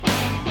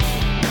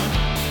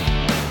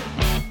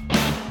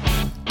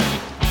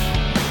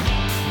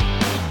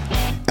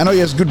And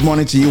yes, good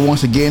morning to you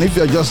once again. If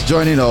you're just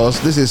joining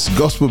us, this is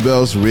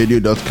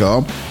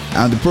GospelBellsRadio.com,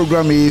 and the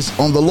program is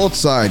On the Lord's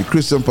Side,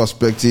 Christian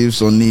Perspectives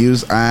on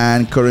News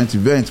and Current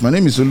Events. My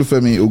name is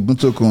Olufemi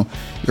Oguntokun.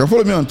 You can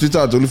follow me on Twitter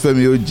at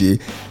Olufemi OG,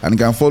 and you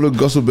can follow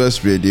Gospel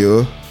Bells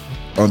Radio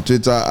on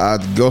Twitter at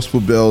Gospel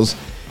Bells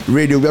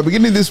Radio. We are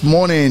beginning this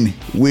morning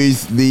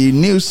with the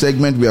news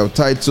segment we have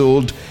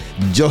titled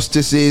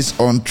Justices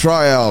on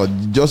Trial.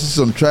 Justices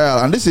on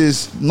Trial. And this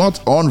is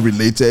not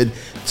unrelated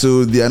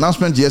to the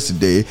announcement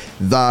yesterday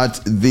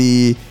that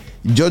the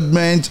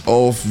judgment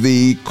of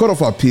the Court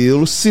of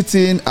Appeal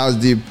sitting as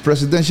the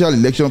Presidential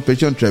Election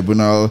Petition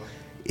Tribunal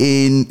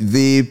in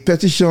the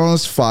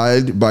petitions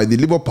filed by the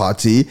Labour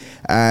Party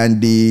and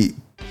the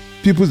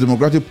People's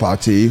Democratic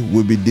Party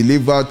will be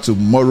delivered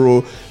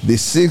tomorrow, the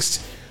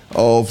 6th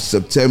of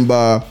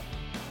September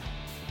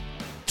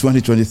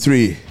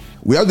 2023.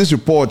 We have this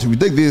report. We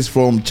take this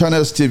from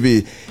Channels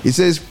TV. It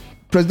says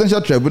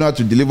Presidential Tribunal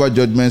to deliver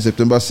judgment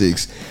September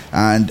 6th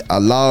and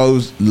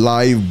allows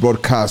live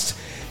broadcast.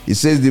 It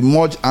says the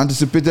much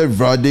anticipated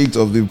verdict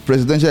of the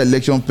Presidential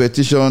Election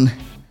Petition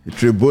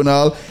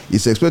Tribunal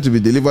is expected to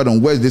be delivered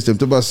on Wednesday,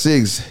 September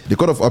 6th. The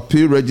Court of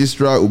Appeal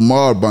Registrar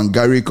Umar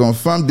Bangari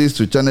confirmed this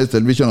to Channels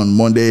Television on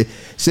Monday,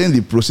 saying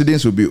the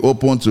proceedings will be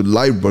open to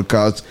live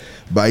broadcast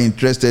by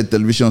interested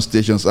television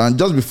stations. And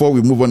just before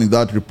we move on in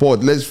that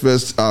report, let's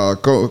first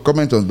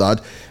comment on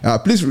that.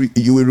 Please,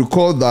 you will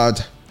recall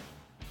that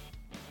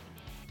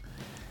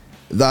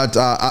at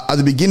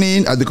the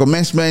beginning, at the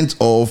commencement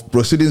of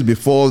proceedings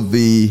before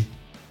the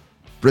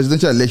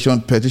Presidential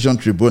Election Petition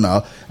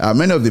Tribunal,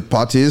 many of the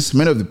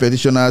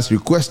petitioners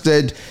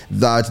requested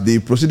that the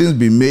proceedings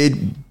be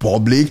made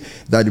public,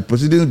 that the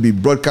proceedings be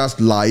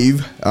broadcast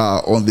live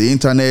on the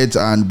internet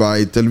and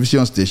by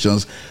television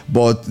stations.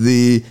 But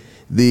the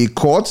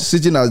court,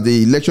 sitting as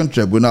the election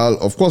tribunal,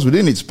 of course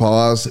within its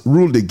powers,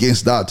 ruled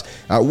against that.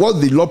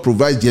 What the law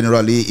provides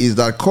generally is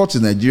that courts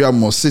in Nigeria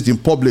must sit in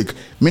public,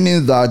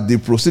 meaning that the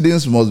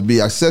proceedings must be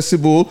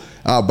accessible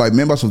by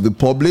members of the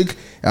public,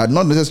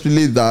 not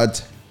necessarily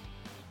that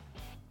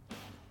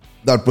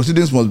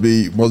proceedings must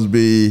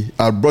be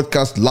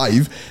broadcast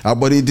live,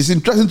 but it is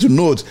interesting to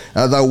note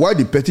that while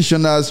the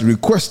petitioners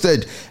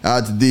requested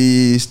at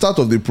the start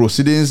of the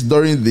proceedings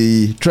during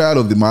the trial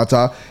of the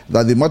matter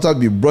that the matter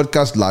be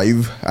broadcast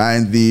live,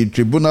 and the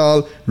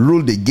tribunal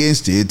ruled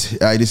against it,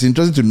 it is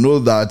interesting to know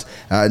that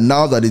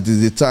now that it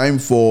is the time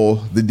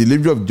for the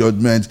delivery of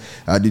judgment,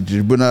 the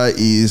tribunal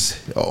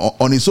is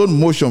on its own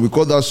motion. We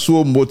call that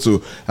suo motu,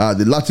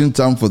 the Latin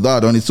term for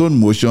that, on its own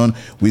motion,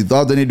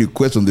 without any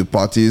request from the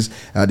parties.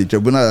 The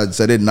tribunal has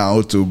decided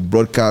now to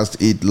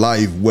broadcast it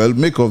live. Well,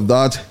 make of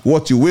that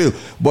what you will.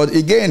 But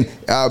again,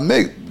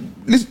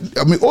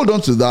 hold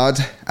on to that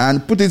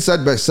and put it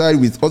side by side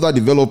with other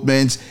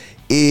developments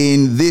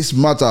in this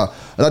matter.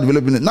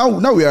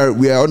 Now we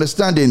are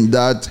understanding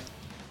that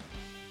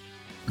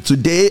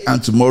today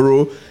and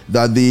tomorrow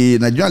that the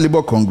Nigerian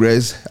Labour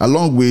Congress,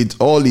 along with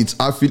all its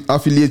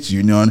affiliate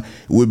union,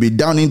 will be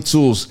downing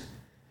tools.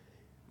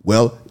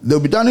 Well, they'll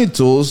be downing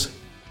tools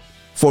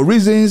for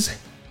reasons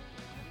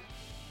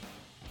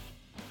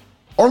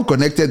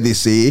unconnected, they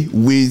say,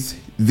 with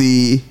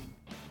the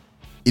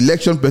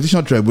Election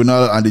Petition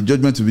Tribunal and the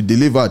judgment to be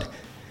delivered.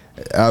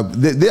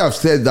 They have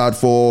said that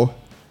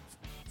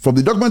from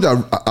the document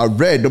I've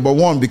read, number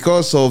one,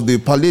 because of the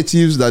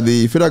palliatives that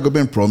the federal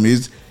government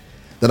promised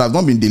that have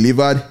not been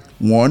delivered,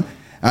 one,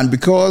 and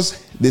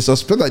because they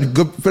suspect that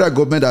the federal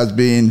government has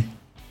been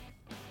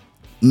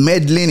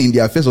meddling in the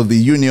affairs of the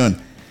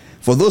union.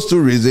 For those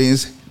two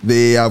reasons,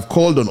 they have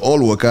called on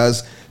all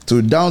workers to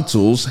down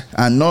tools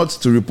and not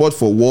to report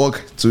for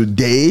work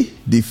today,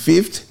 the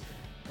 5th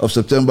of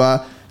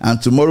September,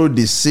 and tomorrow,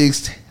 the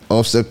 6th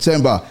of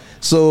September.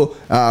 So,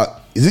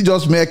 is it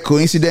just mere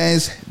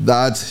coincidence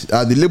that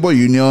the labor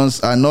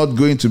unions are not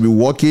going to be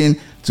working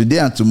today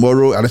and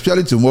tomorrow, and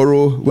especially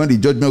tomorrow when the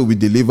judgment will be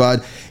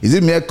delivered? Is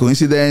it mere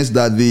coincidence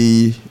that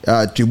the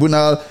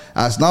tribunal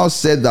has now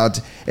said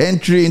that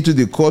entry into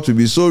the court will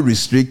be so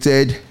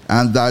restricted,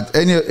 and that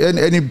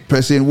any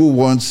person who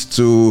wants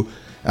to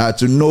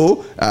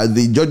know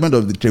the judgment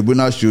of the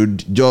tribunal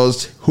should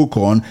just hook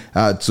on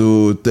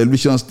to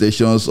television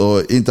stations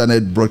or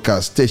internet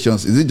broadcast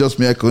stations? Is it just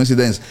mere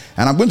coincidence?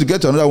 And I'm going to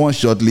get to another one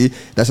shortly.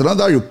 There's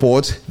another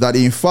report that,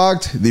 in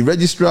fact, the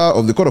registrar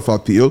of the Court of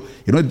Appeal,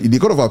 the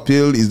Court of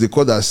Appeal is the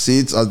court that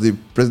sits as the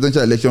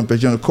Presidential Election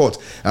Petition Court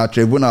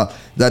Tribunal,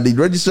 that the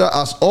registrar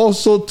has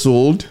also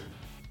told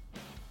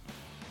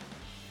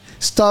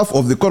staff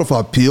of the Court of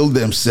Appeal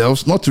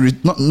themselves not to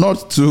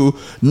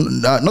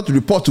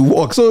report to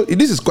work. So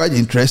this is quite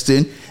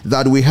interesting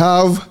that we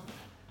have,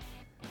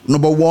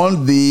 number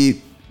one,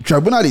 the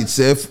tribunal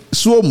itself,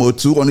 suo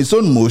motu, on its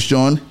own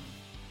motion,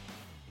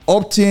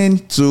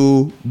 opting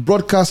to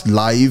broadcast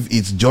live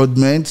its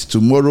judgment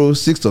tomorrow,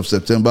 6th of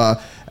September.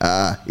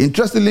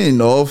 Interestingly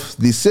enough,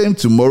 the same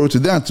tomorrow,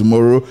 today and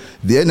tomorrow,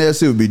 the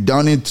NLC will be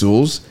downing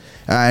tools.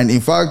 And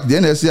in fact, the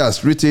NLC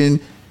has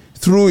written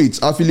through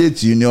its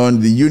affiliate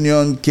union, the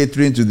union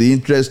catering to the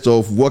interest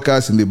of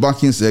workers in the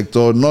banking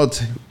sector,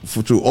 not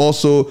to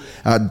also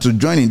to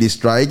join in the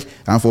strike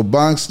and for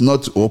banks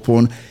not to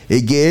open.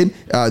 Again,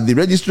 the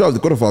registrar of the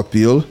Court of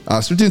Appeal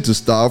has written to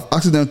staff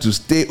asking them to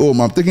stay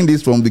home. I'm taking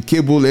this from the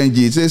Cable NG.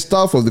 It says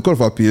staff of the Court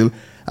of Appeal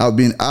have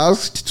been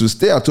asked to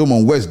stay at home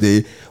on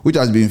Wednesday, which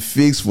has been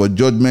fixed for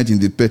judgment in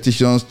the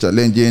petitions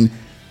challenging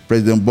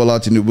President Bola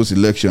Tinubu's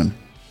election.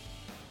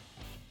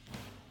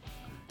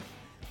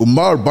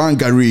 Umar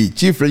Bangari,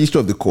 Chief Registrar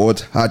of the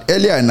Court, had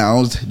earlier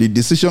announced the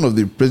decision of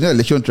the Presidential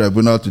Election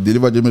Tribunal to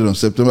deliver judgment on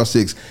September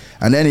 6.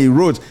 And then he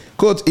wrote,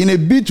 quote, in a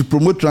bid to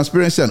promote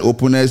transparency and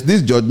openness,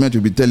 this judgment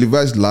will be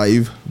televised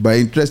live by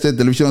interested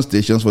television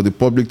stations for the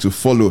public to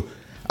follow.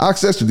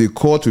 Access to the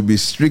court will be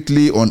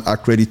strictly on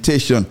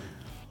accreditation.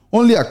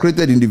 Only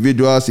accredited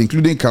individuals,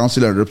 including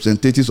counsel and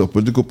representatives of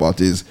political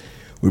parties,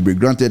 will be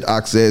granted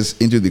access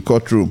into the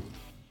courtroom.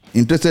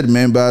 Interested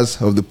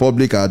members of the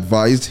public are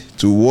advised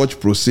to watch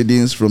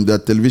proceedings from their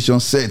television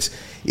sets.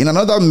 In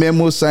another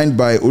memo signed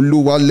by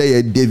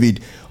Oluwaleye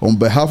David on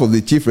behalf of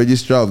the Chief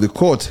Registrar of the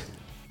Court,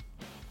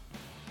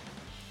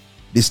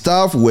 the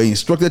staff were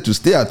instructed to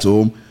stay at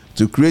home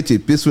to create a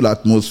peaceful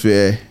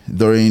atmosphere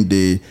during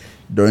the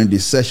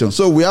session.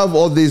 So we have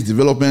all these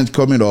developments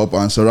coming up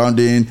and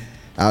surrounding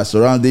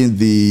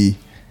the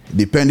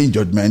pending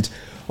judgment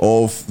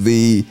of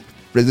the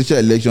Presidential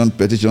Election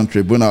Petition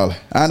Tribunal.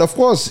 And of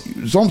course,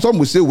 some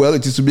will say, well,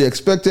 it is to be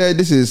expected.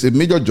 This is a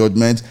major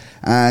judgment.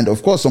 And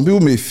of course, some people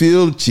may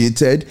feel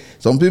cheated.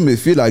 Some people may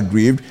feel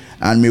aggrieved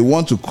and may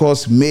want to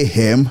cause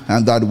mayhem.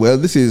 And that, well,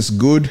 this is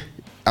good.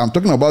 I'm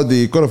talking about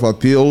the Court of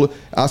Appeal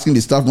asking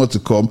the staff not to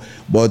come.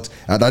 But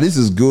that this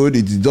is good.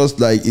 It is just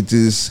like it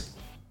is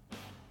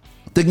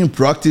taking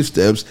proactive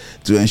steps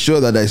to ensure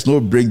that there is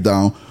no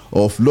breakdown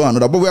of law and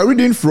order. But we are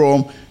reading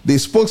from the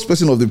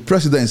spokesperson of the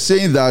president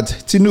saying that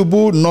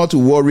Tinubu not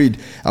worried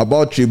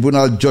about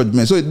tribunal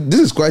judgment. So this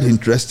is quite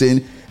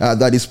interesting that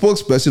the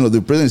spokesperson of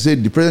the president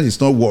said the president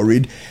is not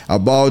worried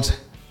about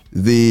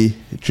the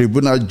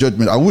tribunal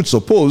judgment. I would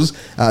suppose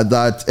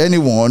that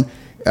anyone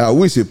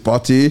who is a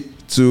party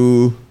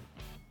to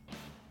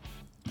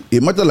a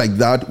matter like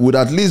that would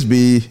at least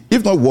be,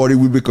 if not worried,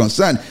 would be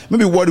concerned.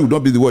 Maybe worried would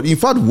not be the word. In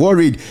fact,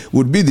 worried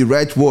would be the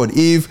right word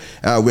if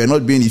we're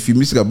not being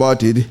euphemistic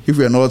about it, if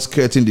we're not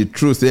skirting the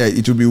truth there.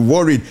 It would be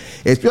worried,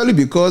 especially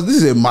because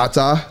this is a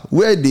matter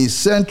where the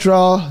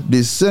central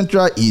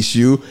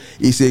issue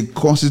is a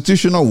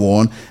constitutional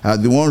one,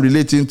 the one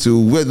relating to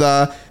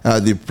whether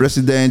the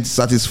president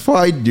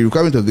satisfied the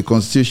requirement of the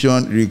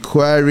constitution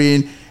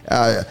requiring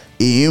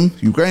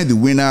the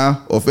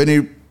winner of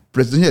any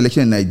presidential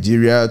election in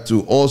Nigeria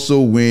to also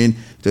win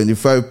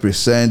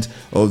 25%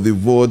 of the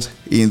vote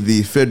in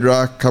the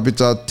Federal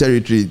Capital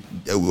Territory.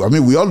 I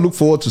mean, we all look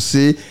forward to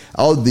see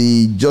how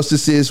the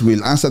justices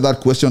will answer that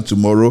question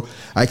tomorrow.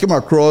 I came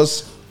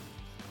across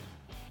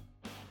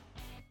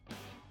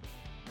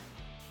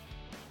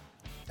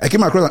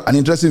an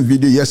interesting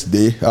video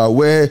yesterday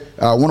where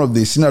one of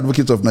the senior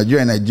advocates of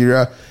Nigeria,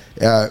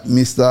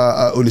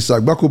 Mr.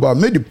 Olisagbakuba,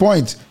 made the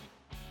point.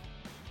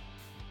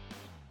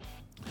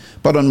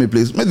 Pardon me,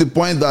 please. Made the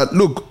point that,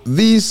 look,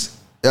 this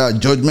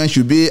judgment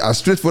should be as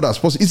straightforward as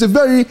possible. It's a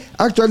very,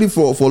 actually,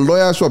 for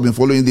lawyers who have been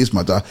following this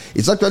matter,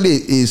 it's actually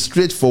a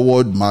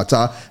straightforward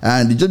matter,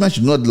 and the judgment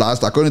should not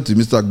last, according to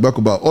Mr.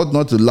 Agbakuba, ought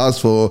not to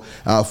last for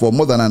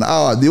more than an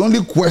hour. The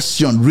only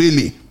question,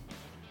 really,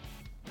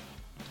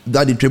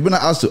 that the tribunal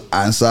has to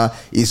answer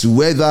is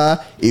whether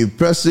a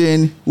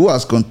person who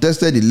has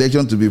contested the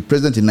election to be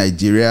president in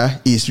Nigeria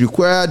is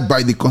required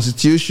by the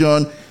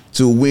Constitution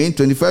to win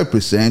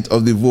 25%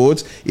 of the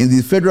votes in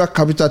the Federal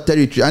Capital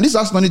Territory. And this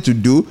has nothing to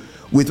do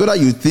with whether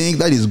you think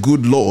that is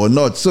good law or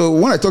not. So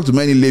when I talk to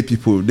many lay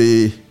people,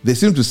 they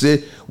seem to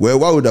say, well,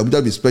 why would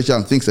Abuja be special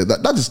and things like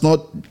that? That is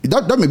not,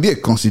 that may be a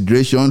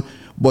consideration,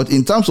 but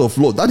in terms of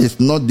law, that is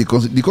not the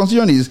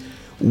constitution is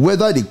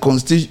whether the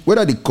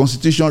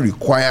constitution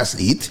requires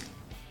it,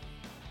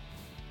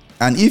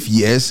 and if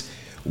yes,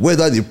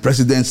 whether the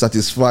president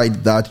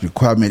satisfied that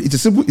requirement.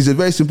 It's a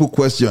very simple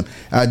question.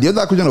 The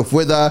other question of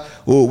whether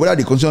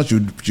the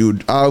constitution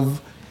should have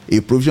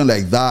a provision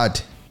like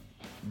that,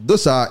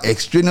 those are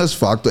extraneous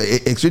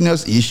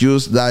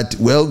issues that,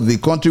 well, the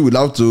country will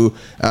have to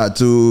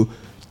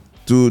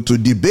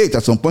debate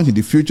at some point in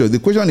the future. The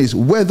question is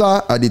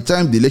whether at the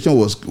time the election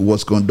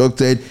was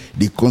conducted,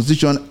 the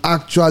constitution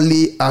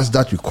actually has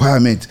that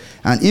requirement,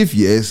 and if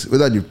yes,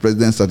 whether the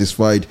president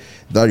satisfied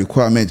that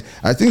requirement.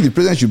 I think the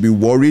president should be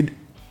worried,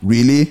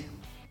 really,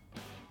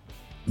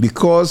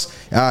 because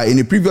in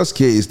the previous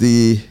case,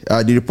 the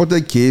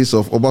reported case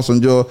of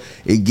Obasanjo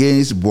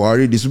against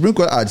Buhari, the Supreme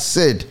Court had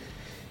said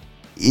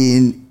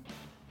in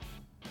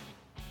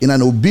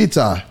an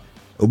obiter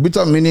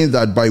meaning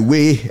that by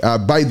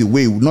the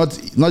way, not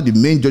the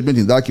main judgment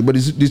in that case, but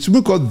the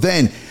Supreme Court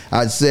then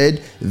had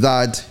said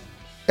that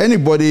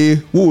anybody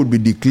who would be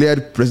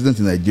declared president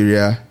in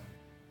Nigeria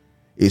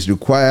is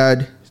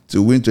required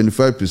to win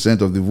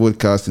 25% of the vote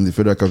cast in the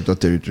Federal Capital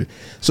Territory.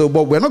 So,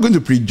 but we're not going to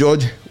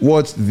prejudge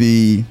what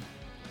the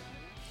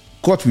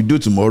court will do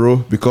tomorrow,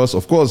 because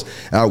of course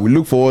we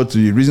look forward to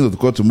the reason of the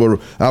court tomorrow.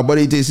 But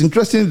it is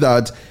interesting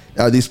that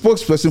the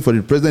spokesperson for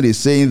the president is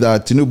saying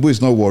that Tinubu is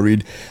not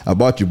worried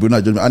about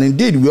tribunal judgment. And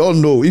indeed, we all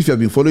know, if you have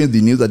been following the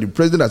news, that the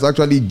president has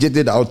actually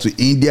jetted out to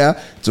India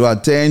to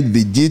attend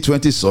the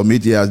G20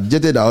 summit. He has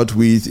jetted out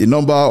with a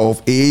number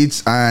of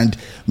aides and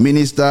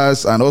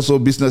ministers and also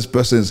business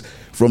persons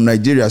from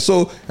Nigeria.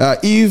 So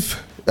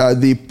if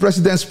the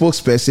president's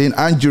spokesperson,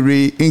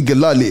 Anjuri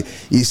Ngelale,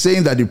 is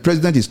saying that the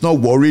president is not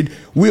worried,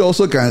 we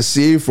also can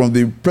see from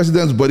the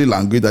president's body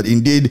language that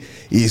indeed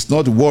he is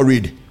not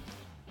worried.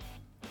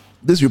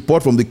 This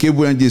report from the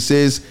cable NG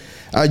says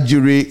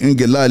Anjuri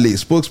Ngelale,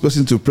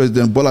 spokesperson to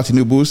President Bola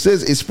Tinubu,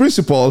 says his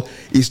principal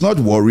is not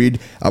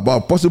worried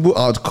about possible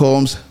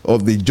outcomes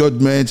of the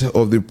judgment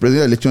of the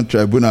Presidential Election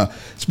Tribunal.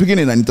 Speaking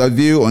in an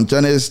interview on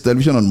Channels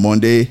Television on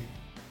Monday,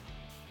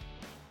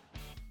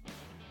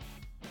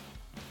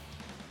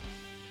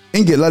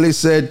 Ngelale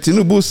said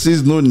Tinubu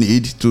sees no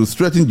need to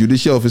threaten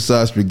judicial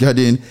officers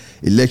regarding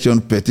election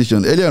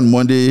petition. Earlier on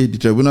Monday, the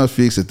tribunal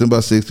fixed September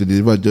 6th to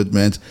deliver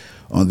judgment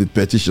on the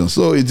petition.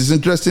 So it is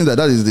interesting that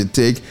is the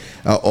take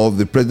of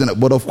the president.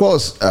 But of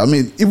course, I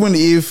mean, even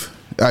if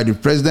the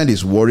president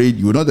is worried,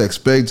 you would not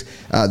expect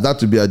that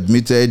to be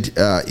admitted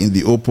in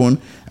the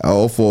open,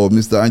 or for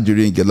Mr.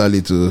 Anjuri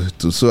Ngelale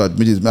to so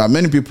admit it.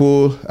 Many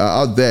people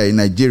out there in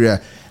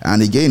Nigeria,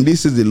 and again,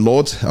 this is a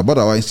lot about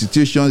our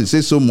institutions. It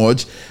says so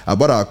much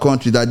about our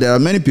country that there are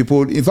many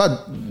people, in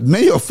fact,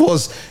 many of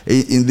us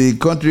in the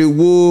country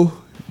who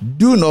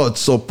do not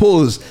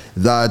suppose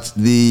that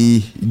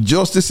the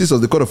justices of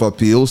the Court of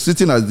Appeal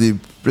sitting at the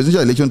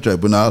Presidential Election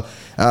Tribunal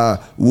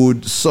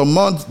would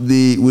summon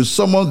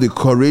the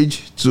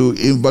courage to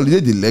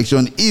invalidate the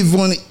election,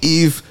 even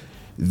if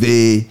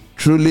they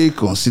truly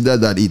consider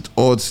that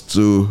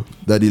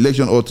the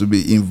election ought to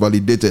be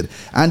invalidated.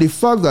 And the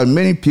fact that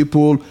many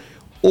people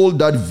hold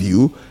that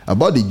view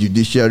about the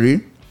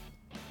judiciary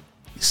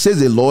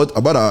says a lot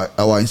about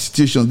our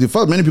institutions. The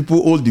fact many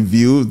people hold the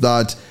view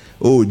that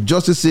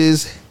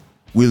justices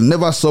will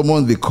never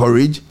summon the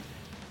courage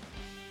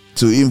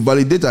to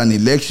invalidate an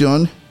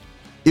election,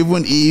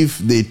 even if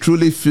they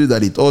truly feel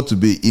that it ought to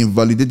be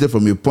invalidated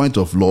from a point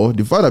of law.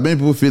 The fact that many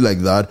people feel like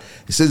that,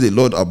 it says a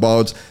lot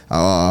about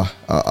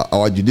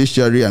our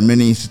judiciary and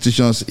many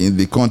institutions in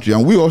the country,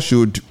 and we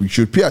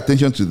should pay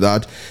attention to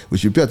that. We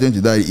should pay attention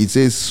to that. It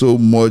says so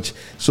much,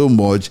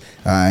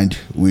 and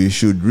we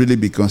should really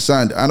be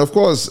concerned. And of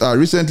course,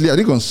 recently, I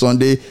think on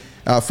Sunday,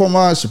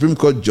 former Supreme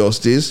Court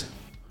Justice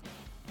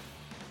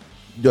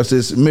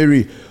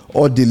Mary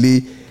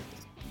Odili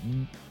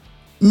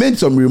made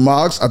some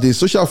remarks at a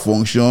social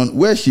function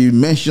where she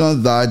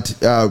mentioned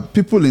that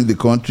people in the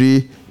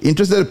country,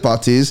 interested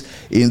parties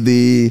in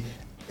the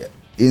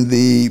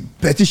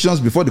petitions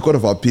before the Court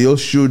of Appeal,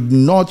 should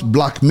not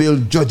blackmail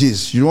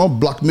judges. You don't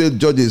blackmail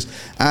judges.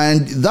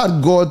 And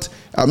that got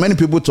many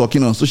people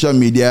talking on social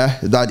media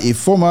that a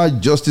former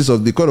justice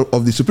of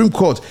the Supreme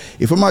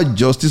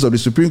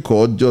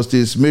Court,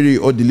 Justice Mary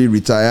Odili,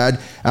 retired,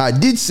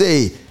 did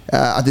say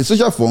at a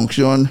social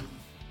function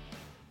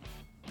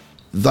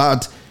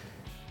that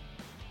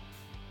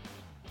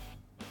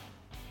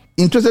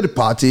interested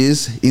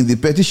parties in the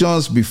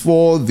petitions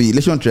before the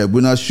election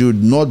tribunal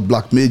should not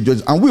blackmail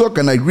judges. And we all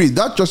can agree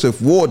that just a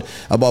word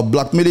about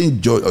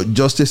blackmailing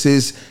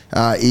justices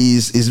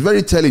is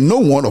very telling. No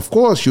one, of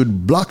course,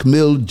 should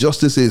blackmail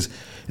justices,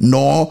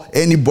 nor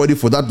anybody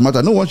for that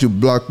matter. No one should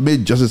blackmail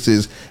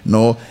justices,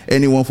 nor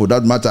anyone for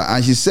that matter.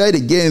 And she said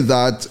again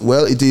that,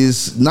 well, it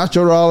is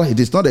natural, it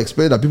is not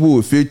expected that people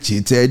will feel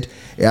cheated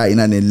in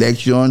an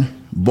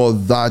election, but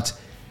that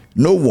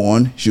no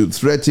one should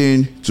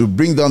threaten to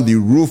bring down the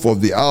roof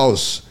of the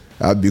house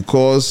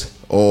because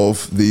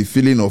of the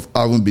feeling of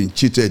having been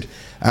cheated.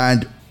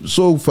 And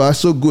so far,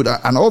 so good.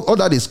 And all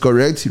that is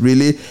correct,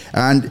 really.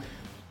 And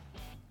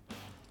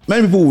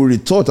many people will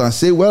retort and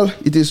say, well,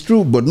 it is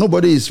true, but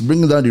nobody is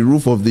bringing down the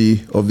roof of the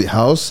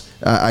house.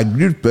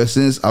 Aggrieved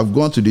persons have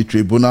gone to the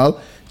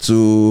tribunal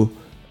to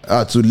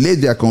lay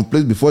their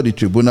complaints before the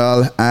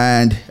tribunal,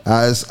 and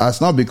has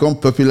now become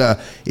popular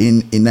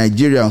in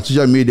Nigeria on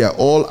social media.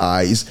 All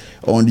eyes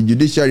on the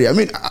judiciary. I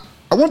mean,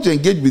 I want to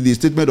engage with the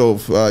statement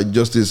of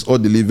Justice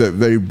Odili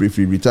very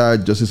briefly,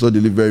 retired Justice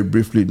Odili very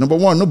briefly. Number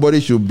one,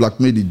 nobody should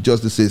blackmail the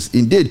justices.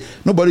 Indeed,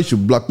 nobody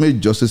should blackmail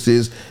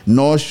justices,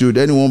 nor should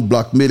anyone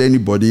blackmail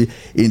anybody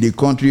in the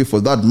country for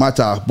that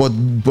matter.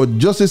 But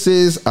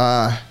justices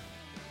are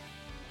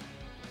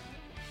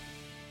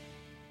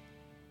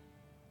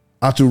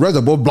to rise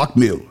above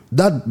blackmail.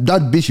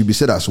 That bit should be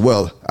said as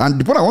well. And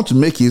the point I want to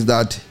make is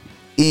that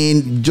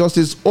in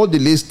Justice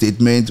Odili's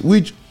statement,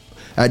 which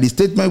the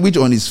statement which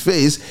on its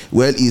face,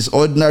 well, is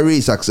ordinary,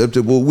 is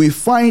acceptable, we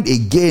find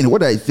again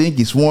what I think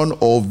is one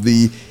of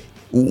the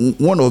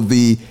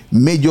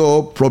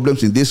major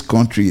problems in this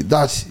country,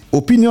 that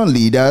opinion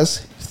leaders,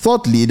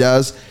 thought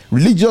leaders,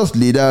 religious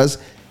leaders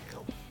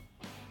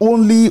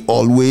only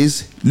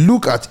always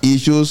look at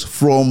issues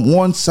from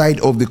one side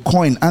of the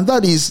coin, and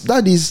that is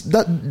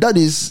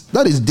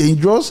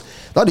dangerous.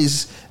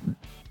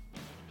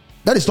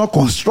 That is not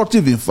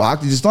constructive, in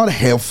fact. It is not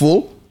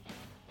helpful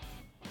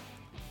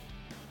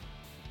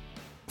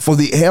for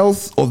the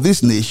health of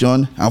this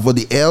nation and for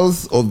the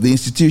health of the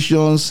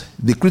institutions,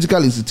 the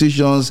critical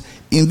institutions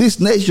in this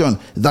nation,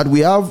 that we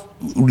have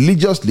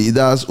religious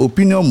leaders,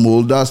 opinion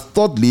molders,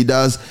 thought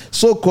leaders,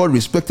 so-called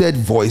respected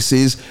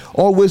voices,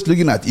 always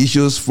looking at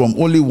issues from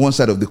only one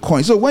side of the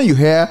coin. So when you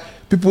hear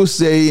people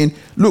saying,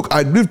 look,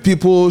 aggrieved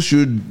people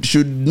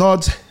should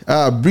not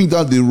bring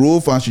down the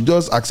roof and should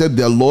just accept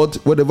their lot,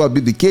 whatever be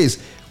the case,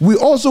 we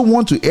also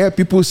want to hear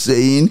people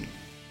saying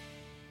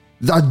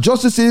that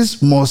justices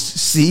must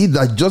see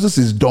that justice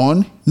is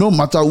done, no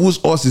matter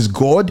whose us is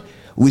God.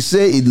 We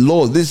say in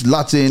law, this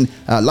Latin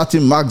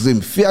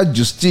maxim, fiat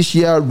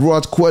justitia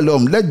ruat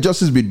coelum, let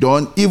justice be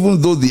done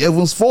even though the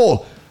heavens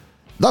fall.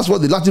 That's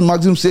what the Latin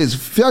maxim says,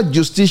 fiat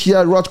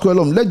justitia ruat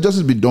coelum, let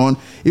justice be done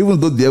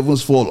even though the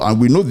heavens fall. And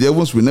we know the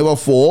heavens will never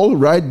fall,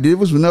 right? The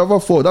heavens will never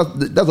fall.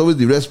 That's always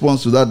the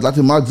response to that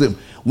Latin maxim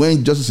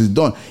when justice is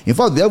done. In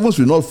fact, the heavens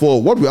will not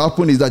fall. What will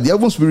happen is that the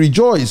heavens will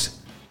rejoice.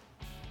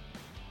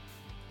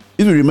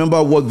 If you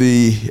remember what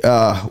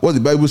the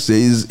Bible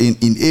says in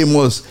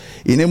Amos,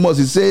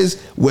 it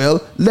says,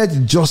 well,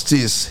 let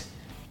justice.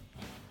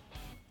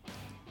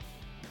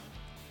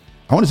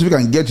 I want to see if we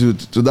can get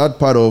to that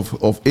part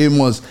of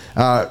Amos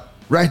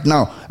right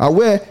now,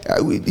 where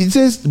it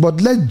says,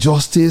 but let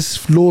justice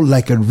flow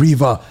like a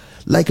river,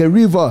 like a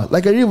river,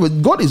 like a river.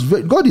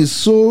 God is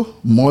so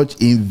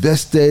much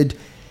invested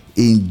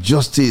in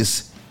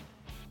justice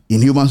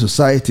in human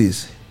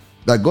societies,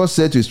 that God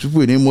said to his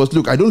people in Amos,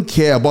 look, I don't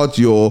care about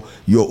your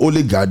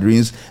holy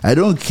gatherings. I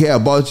don't care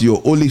about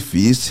your holy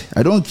feasts.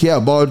 I don't care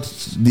about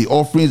the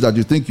offerings that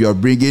you think you are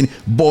bringing,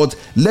 but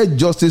let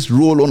justice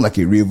roll on like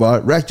a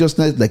river,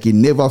 righteousness like a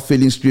never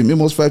failing stream.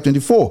 Amos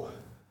 5:24.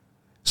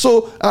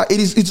 So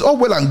it's all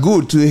well and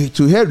good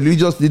to hear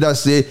religious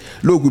leaders say,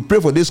 look, we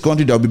pray for this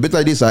country, there will be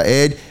better days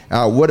ahead,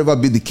 whatever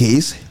be the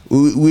case.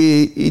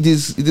 It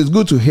is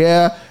good to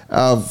hear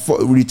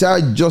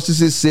retired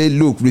justices say,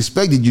 look,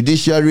 respect the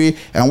judiciary,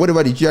 and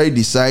whatever the judiciary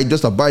decide,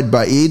 just abide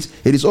by it.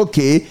 It is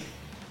okay.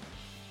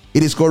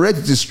 It is correct.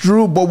 It is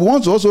true. But we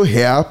want to also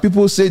hear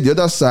people say the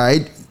other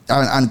side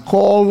and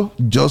call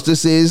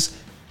justices,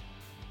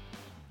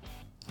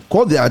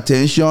 call their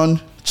attention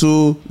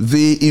to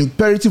the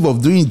imperative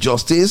of doing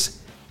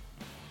justice.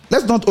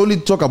 Let's not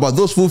only talk about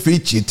those who feel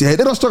cheated,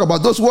 let us talk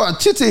about those who are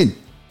cheating.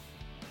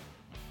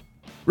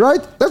 Right?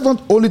 Let's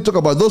not only talk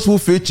about those who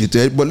feel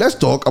cheated, but let's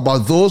talk about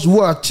those who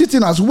are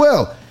cheating as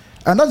well.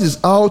 And that is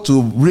how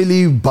to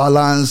really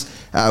balance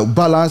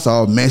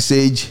our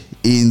message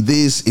in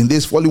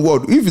this fallen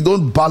world. If you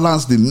don't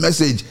balance the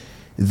message,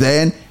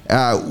 then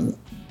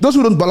those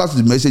who don't balance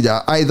the message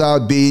are either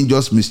being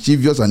just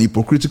mischievous and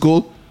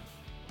hypocritical,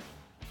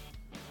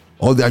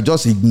 or they are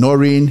just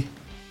ignoring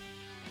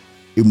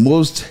a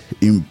most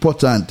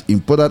important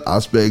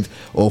aspect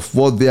of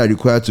what they are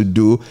required to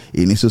do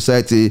in a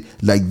society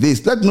like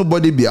this. Let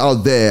nobody be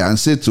out there and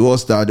say to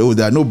us that, we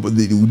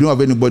don't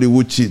have anybody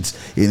who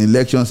cheats in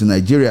elections in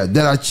Nigeria.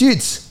 There are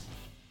cheats.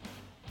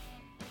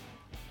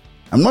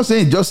 I'm not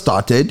saying it just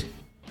started.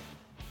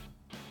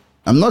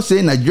 I'm not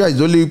saying Nigeria is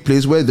the only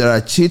place where there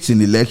are cheats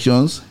in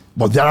elections,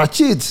 but there are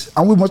cheats,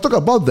 and we must talk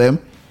about them.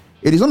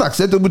 It is not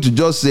acceptable to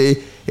just say,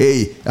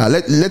 hey,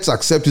 let's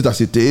accept it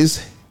as it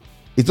is.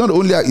 It's not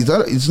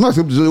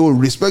acceptable to say,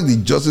 respect the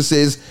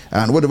justices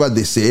and whatever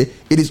they say.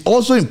 It is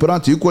also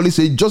important to equally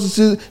say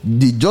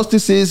the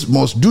justices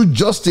must do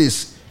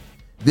justice.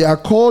 They are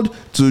called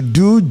to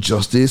do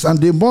justice, and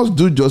they must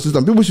do justice,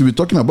 and people should be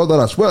talking about that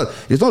as well.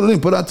 It's not only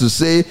important to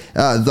say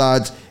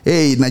that,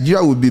 hey,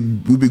 Nigeria will be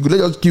good,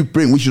 let's just keep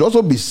praying. We should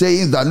also be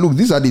saying that, look,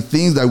 these are the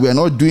things that we are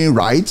not doing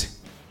right.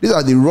 These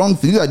are the wrong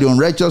things, these are the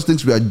unrighteous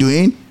things we are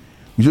doing.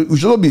 We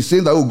should also be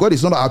saying that, God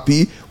is not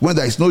happy when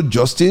there is no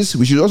justice.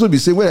 We should also be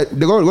saying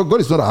God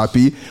is not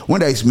happy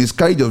when there is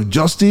miscarriage of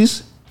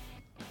justice.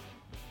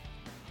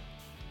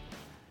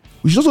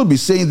 We should also be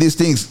saying these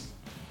things.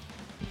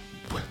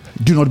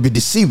 Do not be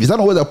deceived. Is that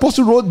not what the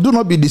apostle wrote? Do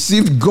not be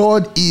deceived.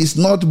 God is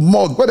not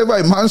mocked. Whatever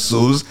a man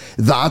sows,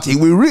 that he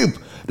will reap.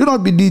 Do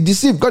not be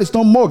deceived. God is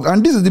not mocked.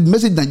 And this is the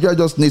message Nigeria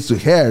just needs to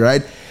hear,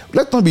 right?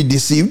 Let's not be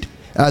deceived.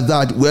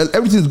 That, well,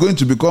 everything is going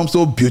to become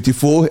so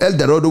beautiful. El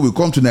Dorado will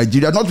come to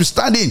Nigeria,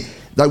 notwithstanding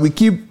that we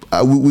keep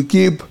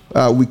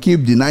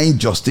denying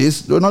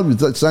justice,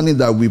 notwithstanding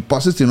that we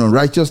persist in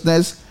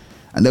unrighteousness,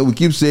 and then we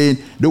keep saying,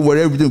 don't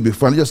worry, everything will be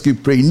fine, just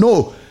keep praying.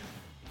 No,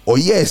 or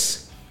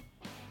yes.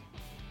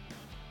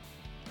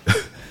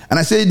 And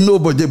I said no,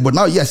 but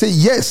now I say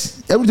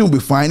yes, everything will be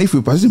fine if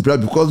we persist in prayer,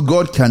 because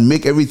God can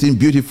make everything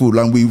beautiful,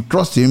 and we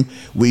trust Him,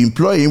 we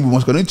employ Him, we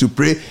must continue to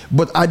pray.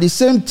 But at the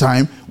same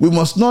time, we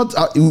must not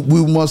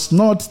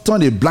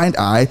turn a blind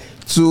eye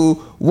to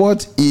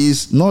what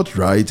is not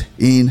right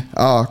in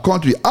our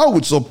country. I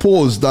would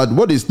suppose that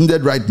what is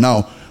needed right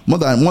now, more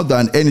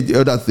than any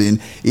other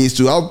thing, is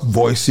to have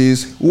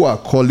voices who are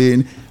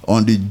calling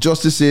on the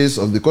justices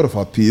of the Court of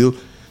Appeal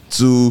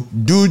to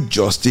do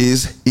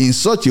justice in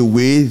such a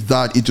way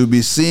that it will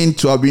be seen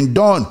to have been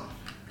done.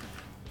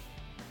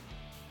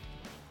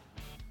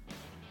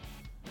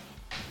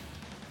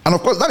 And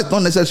of course, that is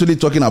not necessarily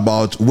talking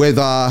about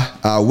whether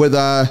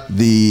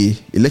the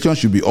election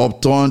should be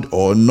upturned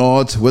or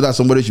not, whether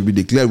somebody should be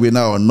declared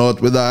winner or not,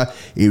 whether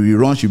a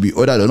rerun should be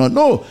ordered or not.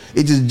 No,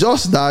 it is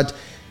just that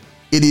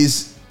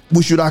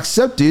we should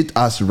accept it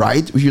as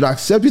right. We should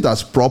accept it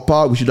as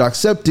proper. We should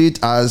accept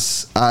it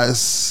as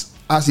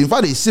in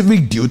fact a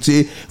civic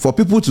duty for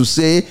people to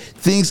say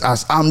things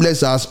as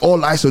harmless as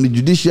all eyes on the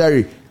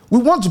judiciary. We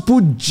want to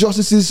put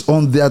justices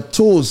on their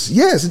toes.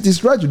 Yes, it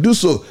is right to do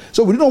so.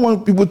 So we don't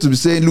want people to be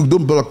saying, look,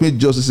 don't blackmail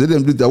justices. Let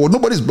them do that. Well,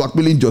 nobody's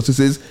blackmailing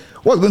justices.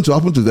 What's going to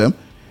happen to them?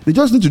 They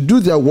just need to do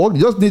their work.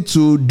 They just need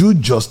to do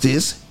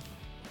justice.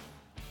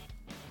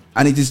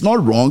 And it is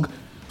not wrong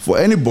for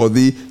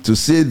anybody to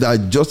say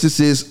that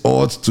justices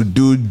ought to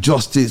do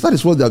justice. That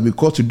is what they have been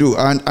called to do.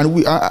 And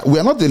we are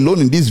not alone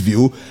in this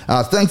view.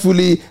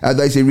 Thankfully,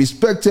 there is a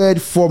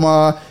respected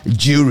former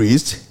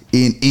jurist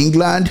in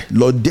England,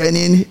 Lord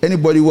Denning.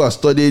 Anybody who has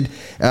studied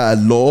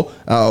law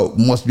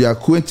must be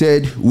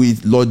acquainted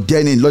with Lord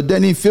Denning. Lord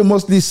Denning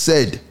famously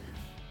said,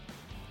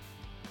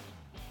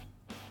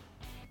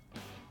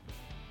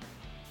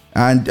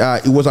 and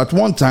it was at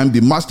one time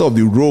the master of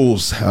the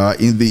rolls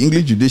in the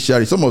English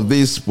judiciary. Some of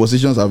these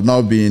positions have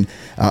now been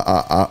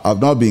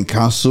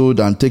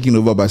cancelled and taken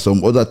over by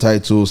some other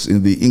titles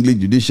in the English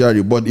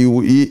judiciary. But he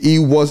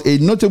was a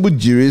notable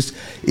jurist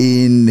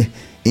in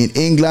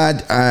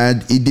England,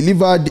 and he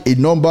delivered a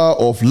number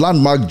of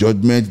landmark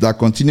judgments that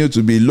continue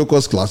to be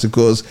locus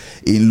classicus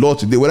in law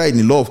today, whether in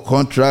the law of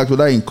contract,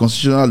 whether in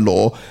constitutional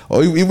law,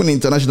 or even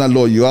international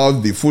law. You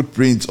have the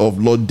footprints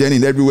of Lord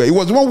Denning everywhere. He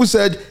was the one who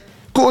said,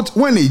 quote,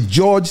 when a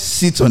judge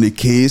sits on a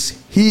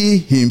case, he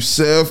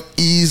himself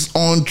is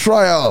on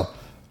trial.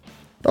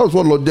 That was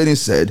what Lord Denning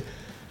said.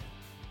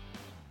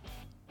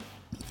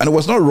 And it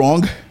was not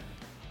wrong.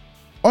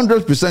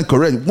 100%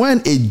 correct. When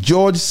a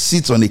judge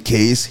sits on a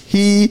case,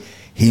 he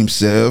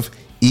himself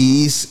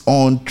is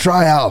on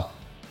trial.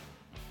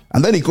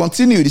 And then he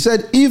continued. He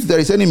said, if there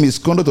is any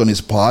misconduct on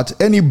his part,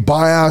 any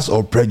bias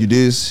or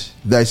prejudice,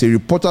 there is a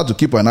reporter to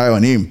keep an eye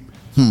on him.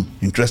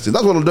 Interesting.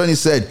 That's what Lord Denning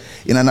said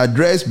in an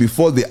address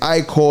before the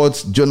High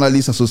Court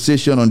Journalists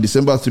Association on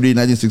December 3,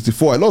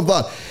 1964. I love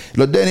that.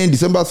 Lord Denning,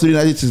 December 3,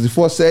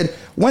 1964 said,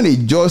 when a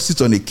judge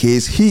sits on a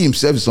case, he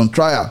himself is on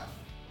trial.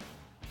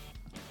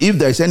 If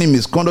there is any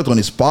misconduct on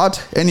his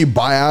part, any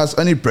bias,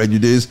 any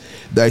prejudice,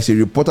 there is a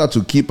reporter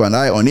to keep an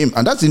eye on him.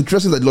 And that's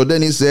interesting that Lord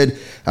Denning said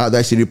there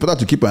is a reporter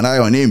to keep an eye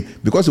on him,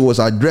 because he was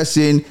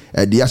addressing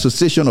the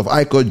Association of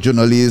High Court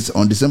Journalists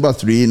on December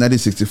 3,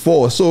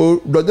 1964.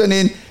 So Lord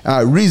Denning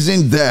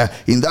reasoned there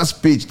in that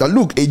speech that,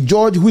 look, a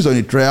judge who is on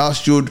a trial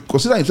should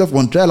consider himself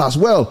on trial as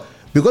well,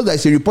 because there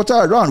is a reporter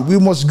around. We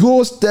must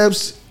go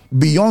steps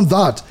beyond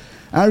that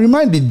and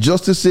remind the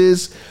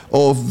justices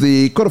of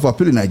the Court of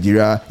Appeal in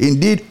Nigeria,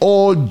 indeed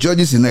all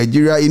judges in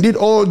Nigeria, indeed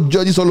all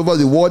judges all over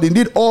the world,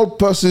 indeed all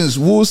persons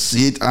who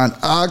sit and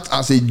act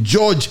as a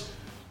judge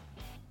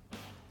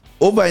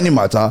over any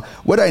matter,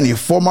 whether in a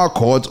formal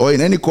court or in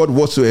any court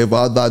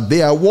whatsoever, that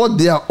they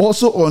are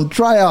also on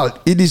trial.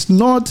 It is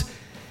not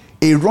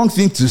a wrong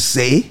thing to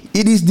say.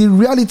 It is the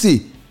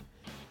reality.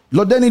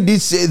 Lord Denning did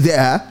say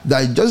there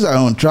that judges are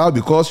on trial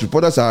because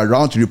reporters are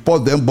around to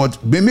report them, but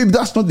maybe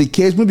that's not the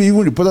case. Maybe even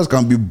reporters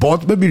can be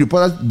bought. Maybe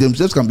reporters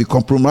themselves can be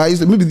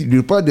compromised. Maybe the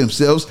reporters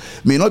themselves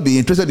may not be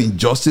interested in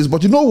justice.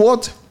 But you know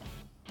what?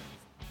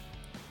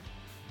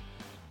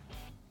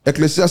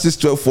 Ecclesiastes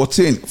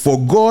 12:14. For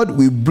God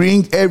will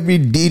bring every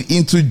deed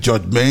into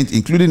judgment,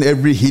 including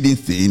every hidden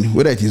thing,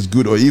 whether it is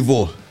good or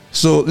evil.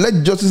 So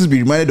let justices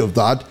be reminded of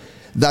that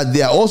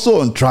they are also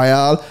on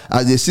trial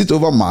as they sit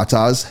over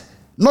matters,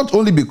 not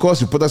only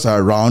because reporters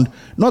are around,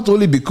 not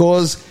only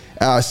because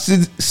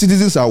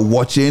citizens are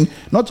watching,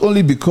 not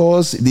only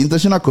because the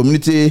international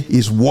community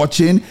is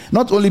watching,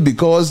 not only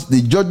because the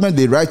judgment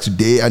they write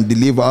today and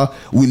deliver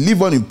will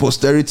live on in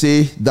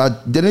posterity,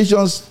 that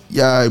generations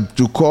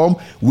to come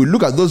will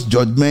look at those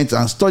judgments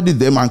and study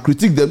them and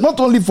critique them, not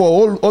only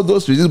for all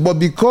those reasons, but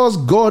because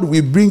God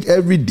will bring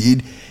every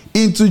deed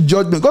into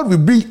judgment. God will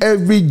bring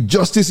every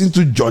justice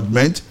into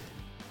judgment.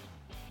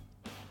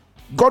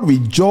 God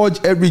will judge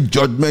every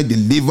judgment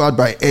delivered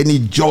by any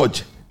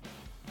judge.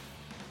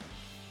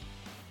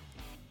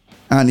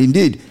 And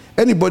indeed,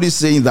 anybody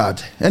saying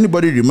that,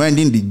 anybody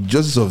reminding the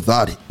justice of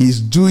that, is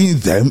doing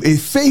them a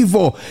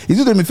favor. Is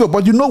doing them a favor.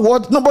 But you know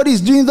what? Nobody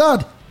is doing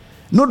that.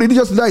 No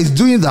religious leader is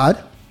doing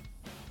that.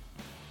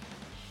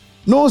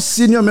 No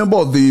senior member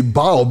of the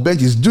bar or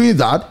bench is doing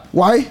that.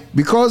 Why?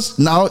 Because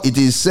now it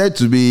is said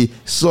to be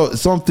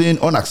something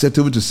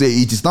unacceptable to say.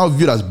 It is now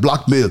viewed as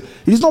blackmail.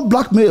 It is not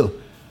blackmail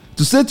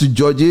to say to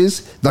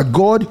judges that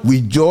God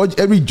will judge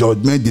every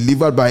judgment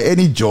delivered by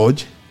any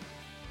judge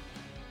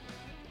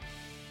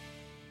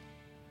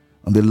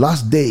on the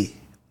last day.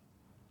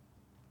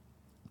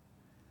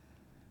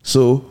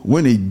 So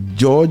when a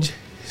judge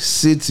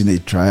sits in a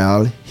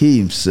trial, he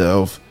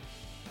himself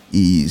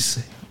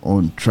is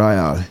on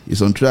trial.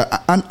 He's on trial.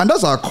 And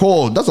that's our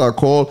call. That's our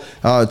call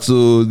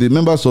to the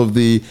members of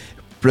the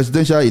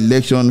Presidential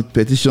Election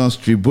Petitions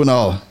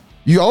Tribunal.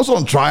 You're also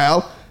on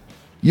trial.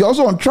 You're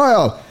also on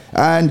trial.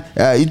 And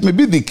it may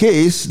be the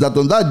case that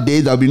on that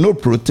day there will be no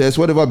protest,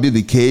 whatever be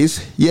the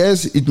case.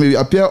 Yes, it may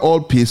appear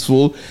all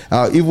peaceful,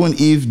 even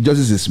if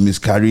justice is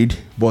miscarried.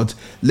 But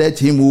let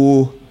him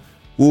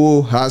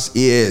who has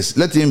ears,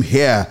 let him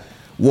hear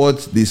what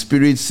the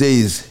Spirit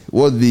says,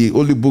 what the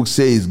Holy Book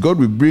says. God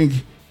will bring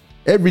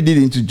every deed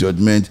into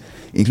judgment,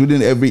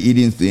 including every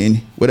hidden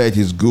thing, whether it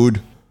is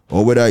good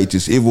or whether it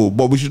is evil.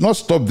 But we should not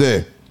stop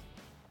there.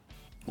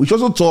 We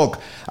should also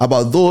talk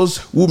about those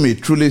who may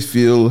truly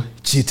feel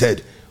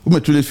cheated.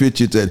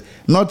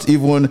 Not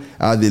even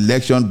at the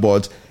election,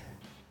 but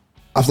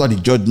after the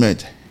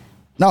judgment.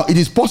 Now, it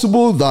is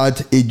possible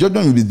that a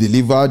judgment will be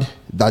delivered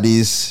that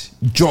is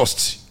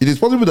just. It is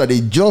possible that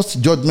a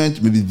just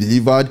judgment may be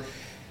delivered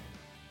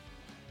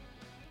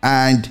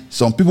and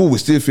some people will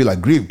still feel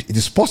aggrieved. It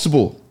is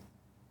possible.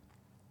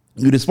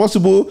 It is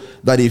possible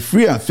that a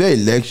free and fair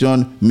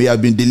election may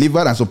have been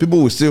delivered and some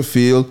people will still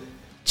feel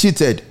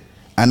cheated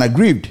and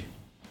aggrieved.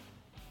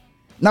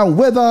 Now,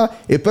 whether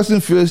a person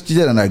feels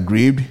cheated and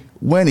aggrieved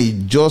when a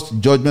just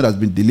judgment has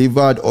been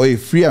delivered or a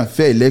free and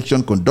fair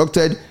election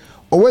conducted,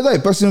 or whether a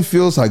person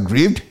feels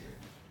aggrieved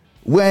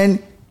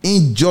when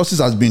injustice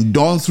has been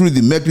done through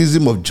the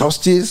mechanism of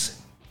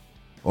justice,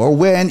 or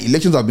when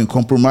elections have been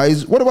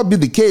compromised, whatever be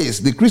the case,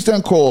 the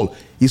Christian call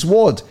is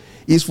what?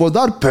 Is for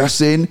that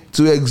person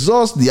to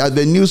exhaust the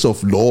avenues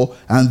of law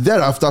and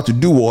thereafter to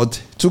do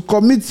what? To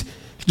commit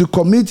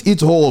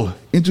it all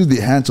into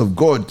the hands of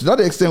God. To that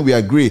extent, we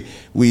agree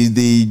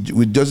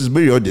with Justice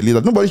Mary Odeli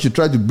that nobody should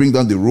try to bring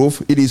down the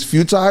roof. It is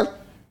futile.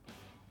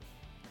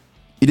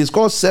 It is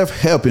called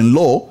self-help in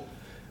law,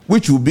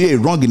 which will be a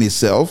wrong in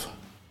itself.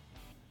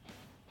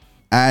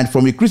 And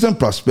from a Christian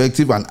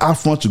perspective, an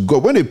affront to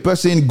God. When a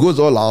person goes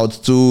all out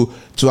to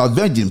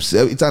avenge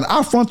himself, it's an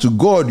affront to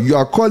God. You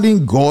are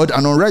calling God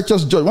an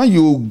unrighteous judge. When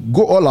you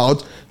go all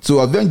out to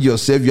avenge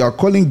yourself, you are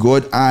calling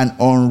God an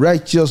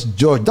unrighteous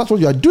judge. That's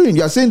what you are doing.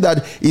 You are saying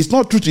that it's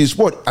not true to his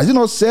word. Has he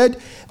not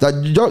said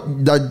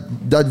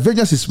that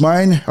vengeance is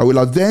mine, I will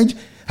avenge?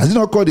 Has he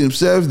not called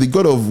himself the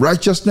God of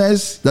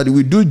righteousness, that he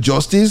will do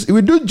justice? He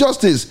will do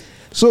justice.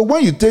 So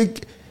when you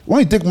take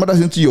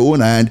matters into your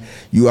own hand,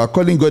 you are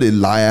calling God a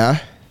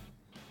liar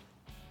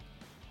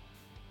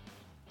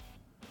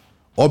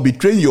or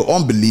betraying your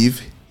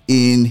unbelief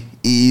in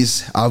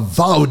his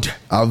avowed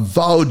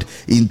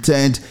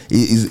intent,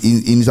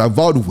 in his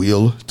avowed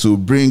will to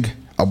bring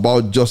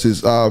about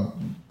justice.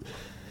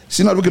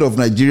 Senior Advocate of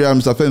Nigeria,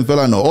 Mr. Femi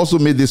Falana, also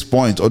made this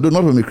point, although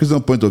not from a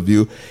Christian point of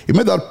view. He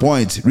made that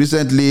point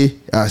recently,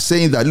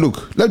 saying that,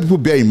 look, let people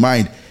bear in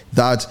mind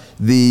that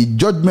the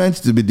judgment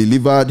to be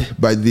delivered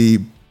by the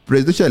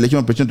Presidential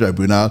Election Protection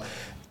Tribunal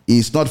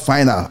is not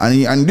final.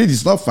 And indeed,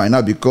 it's not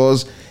final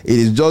because it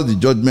is just the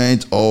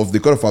judgment of the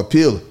Court of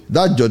Appeal.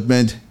 That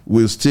judgment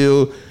will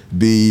still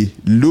be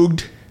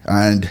looked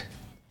and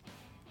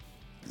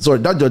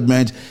that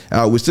judgment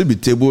will still be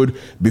tabled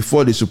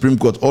before the Supreme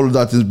Court, all of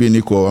that is being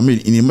equal. I mean,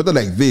 in a matter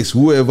like this,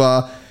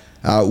 whoever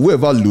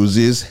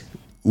loses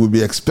will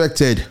be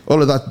expected,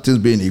 all of that things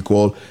being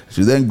equal,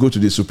 to then go to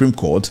the Supreme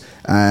Court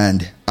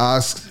and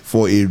ask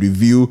for a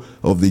review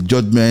of the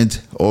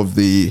judgment of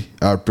the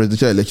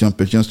Presidential Election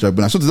Petitions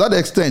Tribunal. So to that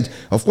extent,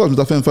 of course,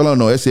 Mr. Femi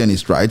Falana SAN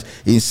is right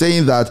in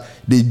saying that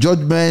the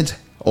judgment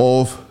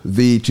of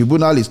the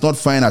tribunal is not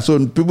final,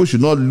 so people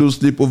should not lose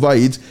sleep over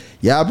it.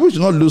 Yeah, people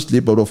should not lose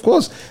sleep, but of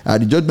course,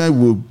 the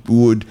judgment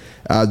would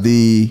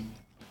the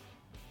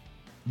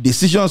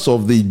decisions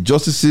of the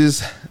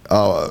justices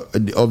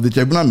of the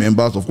tribunal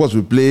members, of course,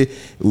 will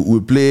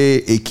play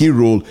a key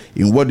role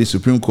in what the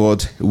Supreme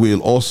Court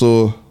will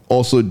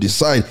also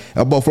decide.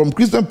 But from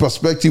Christian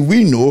perspective,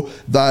 we know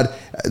that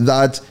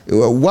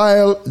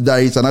while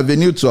there is an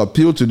avenue to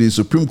appeal to the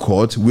Supreme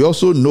Court, we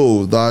also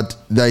know that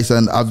there is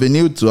an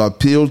avenue to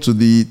appeal to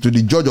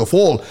the judge of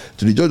all,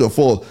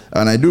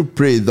 and I do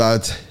pray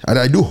that, and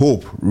I do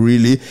hope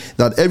really,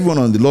 that everyone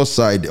on the law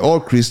side, all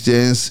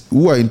Christians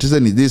who are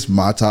interested in this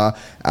matter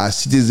as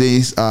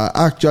citizens, are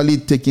actually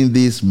taking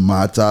this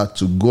matter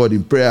to God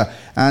in prayer.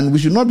 And we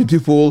should not be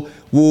people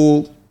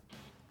who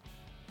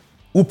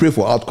pray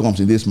for outcomes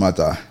in this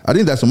matter. I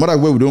think there's some other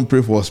way we don't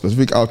pray for a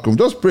specific outcome.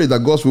 Just pray that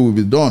God's will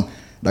be done.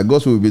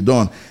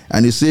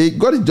 And you say,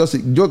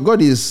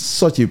 God is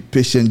such a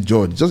patient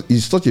judge.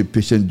 He's such a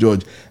patient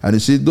judge. And you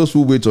see, those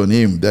who wait on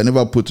him, they're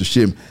never put to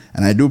shame.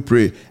 And I do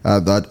pray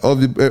that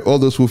all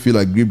those who feel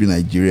aggrieved in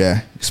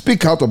Nigeria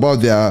speak out about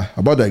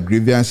their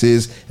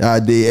grievances.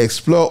 They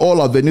explore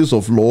all avenues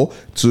of law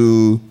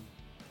to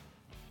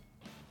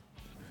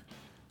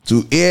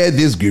air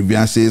these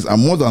grievances,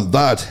 and more than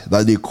that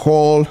they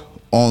call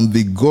on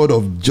the God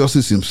of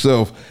justice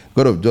himself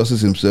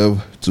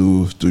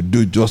to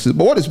do justice.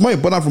 But what is more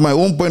important from my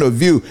own point of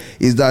view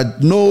is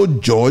that no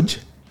judge,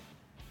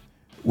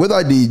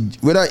 whether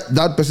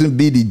that person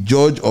be the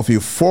judge of a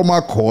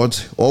formal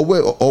court or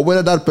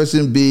whether that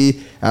person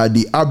be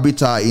the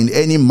arbiter in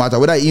any matter,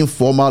 whether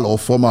informal or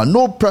formal,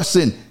 no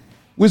person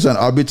who is an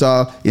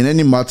arbiter in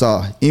any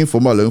matter,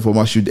 informal or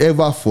informal, should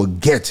ever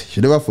forget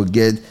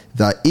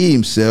that he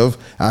himself,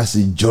 as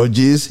he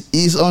judges,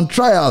 is on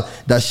trial.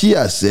 That she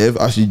herself,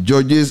 as she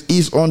judges,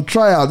 is on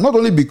trial. Not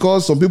only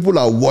because some people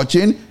are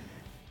watching,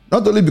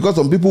 not only because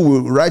some people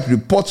will write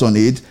reports on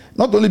it,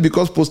 not only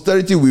because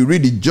posterity will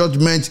read the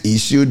judgment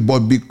issued,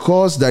 but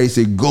because there is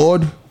a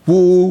God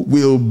who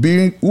will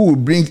bring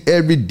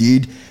every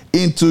deed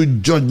into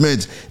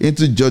judgment.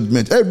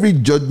 Every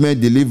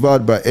judgment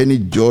delivered by any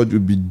judge will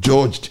be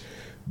judged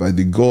by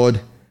the God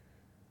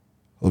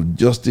of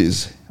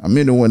justice. And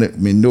may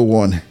no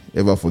one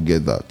ever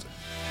forget that.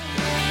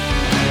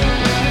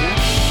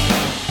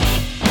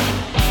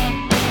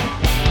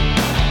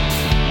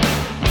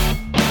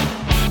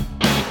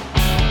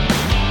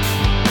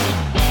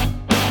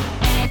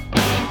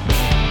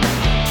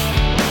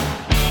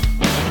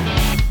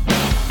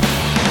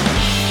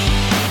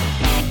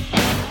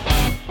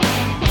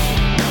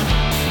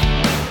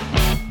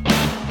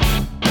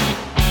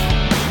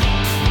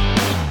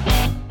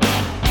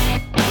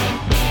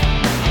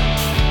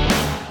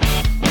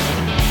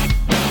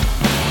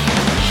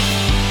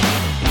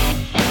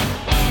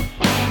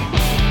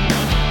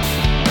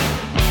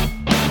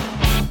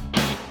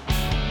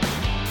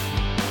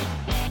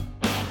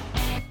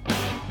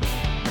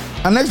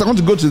 And next, I want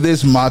to go to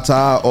this matter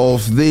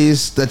of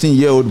this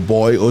 13-year-old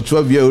boy or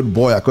 12-year-old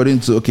boy, according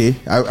to,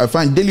 I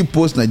find Daily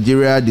Post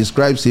Nigeria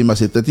describes him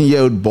as a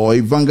 13-year-old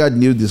boy. Vanguard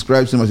News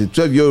describes him as a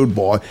 12-year-old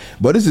boy.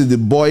 But this is the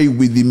boy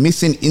with the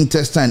missing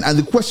intestine. And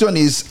the question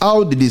is,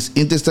 how did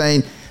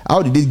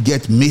it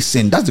get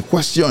missing? That's the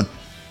question.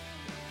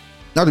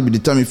 Now to be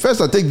determined. First,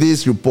 I take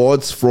these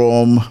reports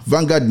from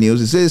Vanguard News.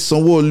 It says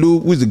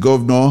Sanwo-Olu, who is the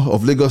governor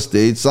of Lagos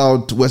State,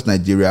 Southwest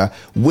Nigeria,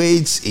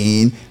 waits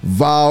in,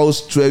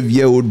 vows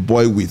 12-year-old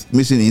boy with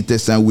missing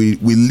intestine will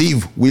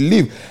live.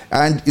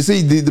 And you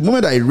see, the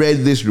moment I read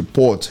this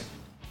report,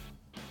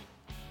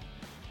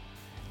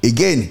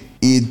 again,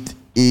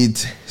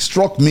 it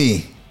struck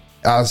me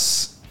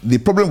as the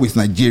problem with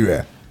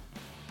Nigeria,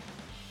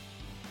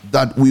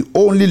 that we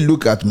only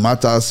look at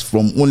matters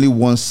from only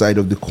one side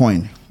of the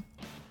coin.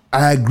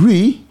 I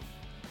agree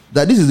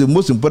that this is the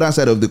most important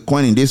side of the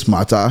coin in this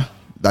matter,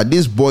 that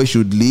this boy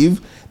should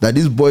live, that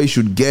this boy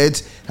should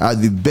get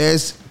the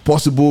best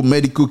possible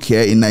medical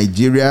care in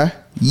Nigeria.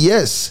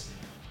 Yes.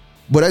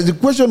 But as the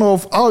question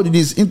of how did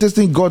his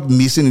intestine got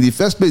missing in the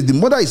first place, the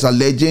mother is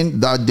alleging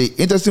that the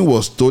intestine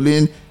was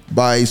stolen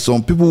by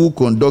some people who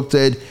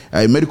conducted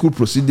a medical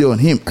procedure on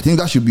him. I think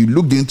that should be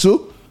looked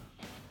into.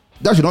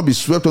 That should not be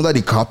swept under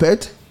the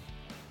carpet.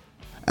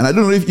 And I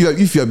don't know if you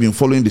have been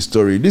following the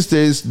story. This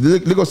says the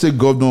Lagos State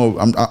Governor.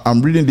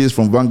 I'm reading this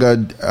from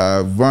Vanguard,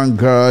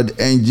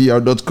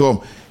 VanguardNGR.com.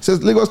 It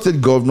says Lagos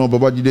State Governor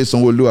Babajide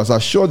Sanwo-Olu has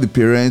assured the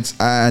parents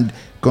and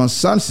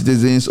concerned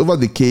citizens over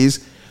the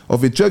case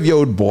of a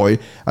 12-year-old boy,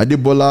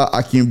 Adebola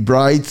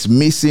Akinbright's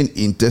missing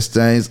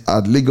intestines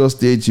at Lagos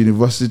State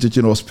University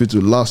Teaching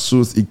Hospital,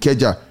 Lasuth,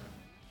 Ikeja.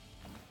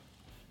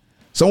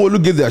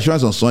 Sanwo-Olu gave the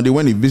assurance on Sunday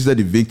when he visited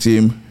the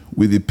victim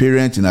with the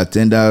parents in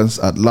attendance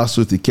at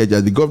Lasuth, Ikeja.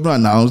 The governor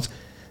announced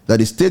that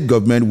the state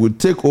government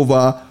would take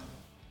over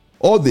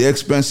all the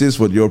expenses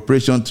for the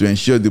operation to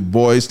ensure the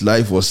boy's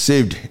life was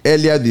saved.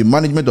 Earlier, the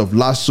management of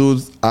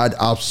Lasuth had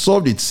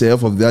absolved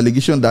itself of the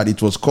allegation that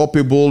it was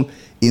culpable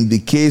in the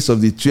case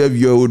of the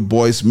 12-year-old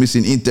boy's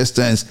missing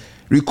intestines.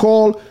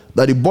 Recall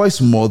that the boy's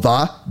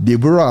mother,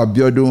 Deborah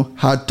Abiodun,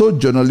 had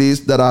told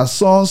journalists that her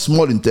son's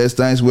small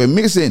intestines were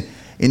missing.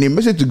 In a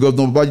message to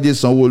Governor Babajide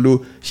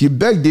Sanwo-Olu, she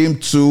begged him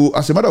to,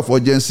 as a matter of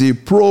urgency,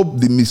 probe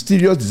the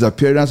mysterious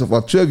disappearance of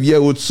her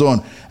 12-year-old son,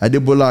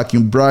 Adebola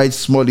Akinbright's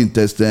small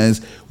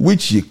intestines,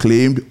 which she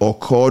claimed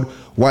occurred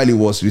while he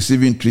was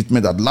receiving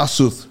treatment at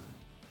Lasuth.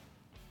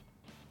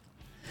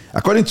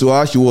 According to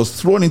her, she was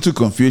thrown into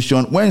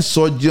confusion when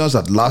surgeons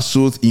at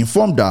Lasuth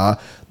informed her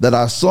that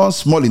her son's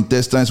small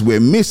intestines were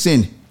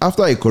missing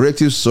after a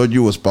corrective surgery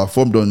was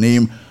performed on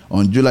him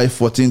on July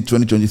 14,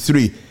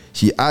 2023.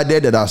 She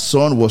added that her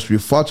son was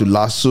referred to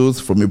Lasuth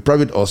from a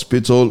private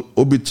hospital,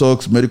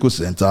 Obitoks Medical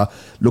Center,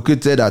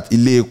 located at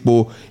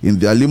Ile-Epo in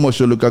the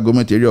Alimosho local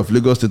government area of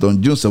Lagos State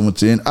on June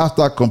 17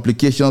 after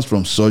complications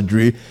from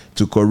surgery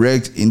to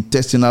correct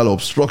intestinal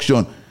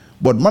obstruction.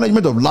 But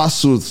management of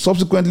Lasuth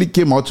subsequently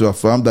came out to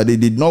affirm that they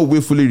did not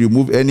willfully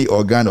remove any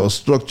organ or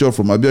structure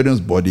from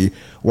Abiodun's body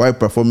while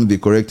performing the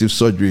corrective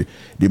surgery.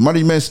 The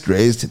management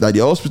stressed that the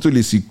hospital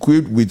is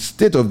equipped with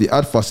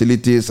state-of-the-art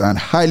facilities and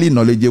highly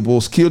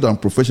knowledgeable, skilled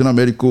and professional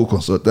medical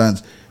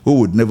consultants who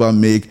would never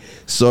make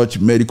such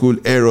medical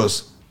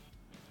errors.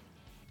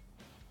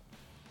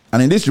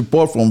 And in this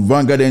report from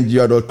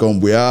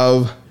VanguardNGR.com, we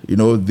have,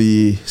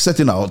 the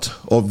setting out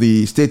of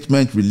the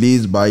statement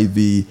released by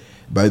the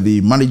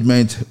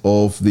management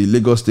of the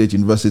Lagos State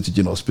University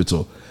Teaching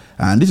Hospital.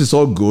 And this is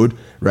all good,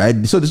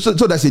 right? So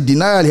there's a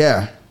denial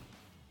here.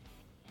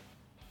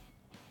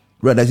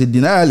 Right, there's a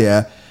denial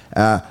here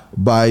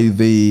by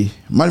the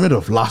management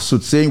of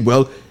Lasuth saying,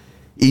 well,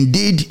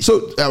 indeed.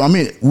 So,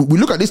 we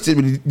look at this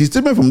statement. The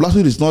statement from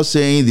Lasuth is not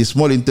saying the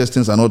small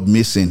intestines are not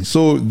missing.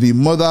 So the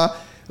mother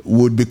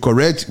would be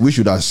correct, we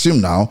should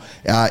assume now,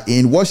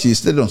 in what she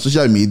stated on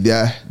social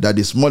media, that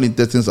the small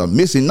intestines are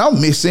missing. Now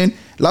missing,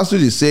 last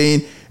week is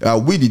saying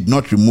we did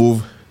not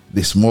remove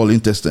the small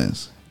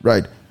intestines,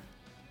 right?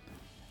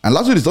 And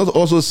last week is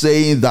also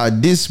saying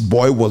that this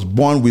boy was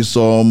born with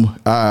some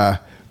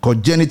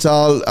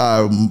congenital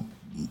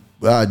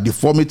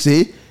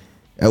deformity,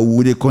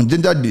 with a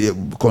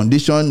congenital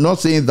condition. Not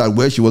saying that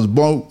where he was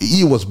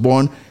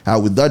born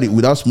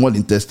without small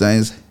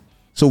intestines.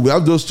 So we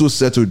have those two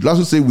settled. Last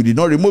week say we did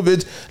not remove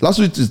it. Last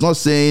week is not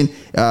saying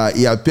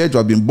he appeared to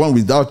have been born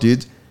without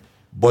it,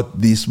 but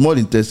the small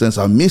intestines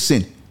are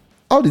missing.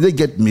 How did they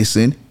get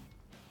missing?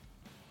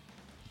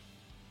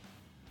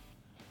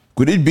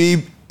 Could it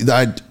be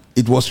that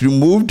it was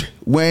removed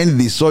when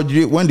the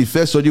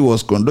first surgery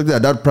was conducted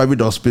at that private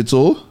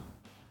hospital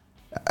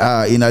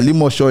in a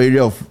Limosho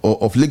area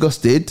of Lagos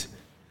State?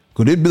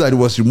 Could it be that it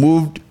was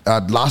removed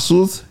at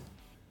Lasuth?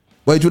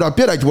 But it would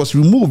appear that it was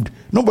removed.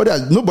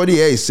 Nobody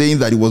here is saying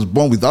that it was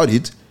born without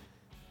it.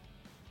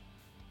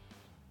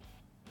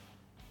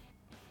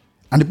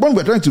 And the point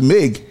we're trying to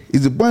make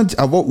is the point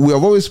we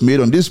have always made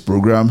on this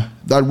program,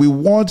 that we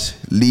want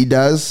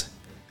leaders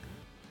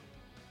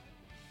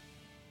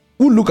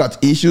who look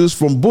at issues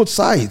from both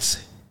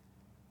sides.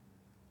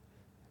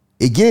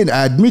 Again,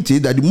 I admit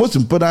it that the most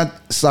important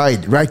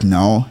side right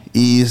now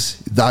is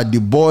that the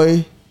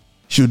boy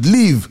should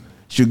live,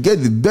 should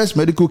get the best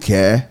medical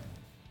care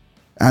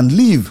and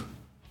live.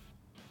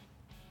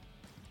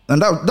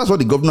 And that's what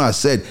the governor has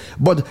said.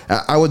 But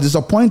I was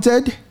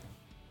disappointed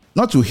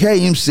not to hear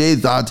him say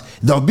that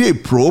there will be a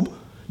probe.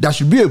 There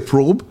should be a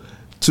probe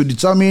to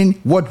determine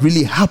what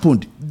really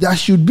happened. There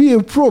should be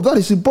a probe. That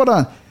is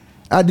important.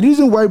 And the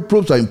reason why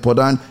probes are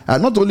important are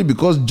not only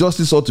because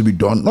justice ought to be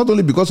done, not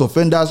only because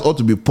offenders ought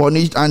to be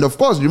punished, and of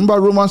course, remember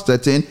Romans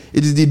 13,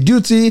 it is the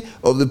duty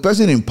of the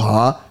person in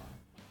power,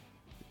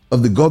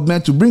 of the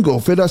government, to bring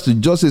offenders to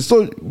justice.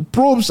 So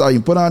probes are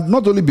important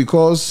not only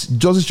because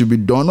justice should be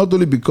done, not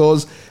only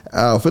because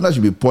offenders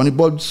should be punished,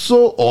 but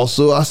so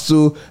also as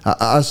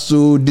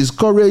to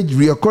discourage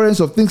reoccurrence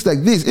of things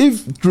like this.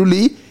 If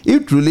truly,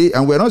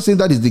 and we're not saying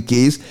that is the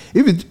case,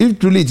 if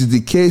truly it is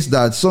the case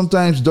that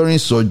sometimes during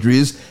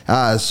surgeries,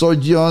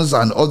 surgeons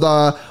and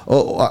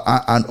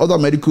other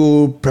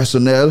medical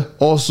personnel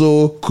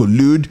also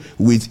collude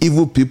with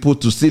evil people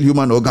to steal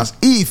human organs.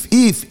 If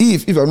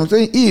I'm not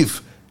saying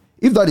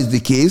if that is the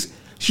case,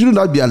 shouldn't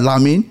that be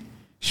alarming?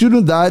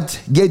 Shouldn't that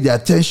get the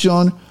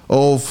attention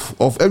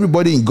of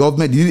everybody in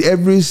government,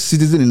 every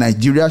citizen in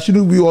Nigeria?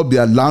 Shouldn't we all be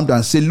alarmed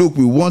and say, look,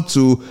 we want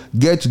to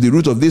get to the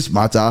root of this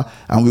matter,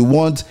 and we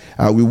want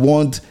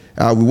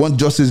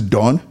justice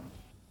done?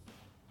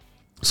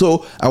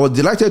 So I was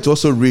delighted to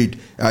also read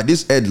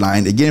this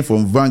headline again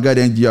from Vanguard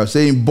NGR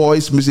saying,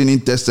 boys missing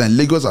intestine,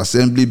 Lagos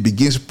Assembly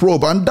begins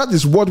probe, and that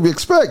is what we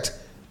expect.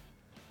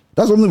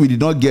 That's something we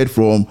did not get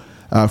from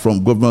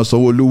Governor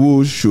Sanwo-Olu,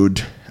 who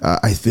should,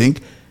 I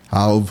think,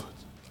 have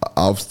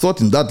thought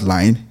in that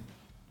line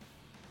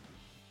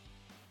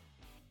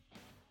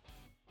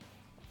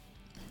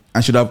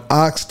and should have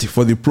asked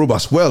for the probe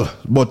as well.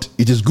 But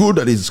it is good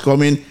that it is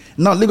coming.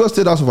 Now, Lagos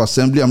State House of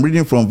Assembly, I'm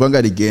reading from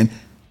Vanguard again.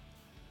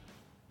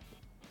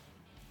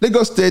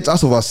 Lagos State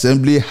House of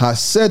Assembly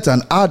has set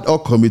an ad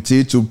hoc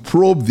committee to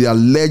probe the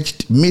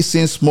alleged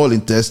missing small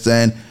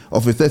intestine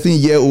of a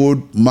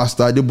 13-year-old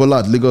Master Adebola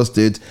at Lagos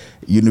State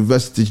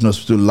University Teaching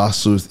Hospital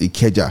Lasuth,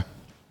 Ikeja.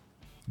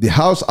 The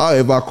House,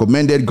 however,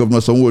 commended Governor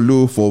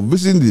Sanwo-Olu for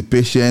visiting the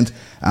patient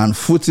and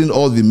footing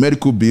all the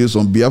medical bills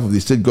on behalf of the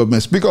state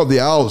government. Speaker of the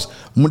House,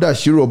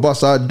 Mudashiru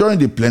Obasa, during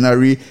the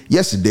plenary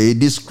yesterday,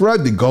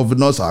 described the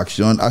governor's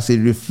action as a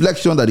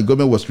reflection that the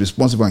government was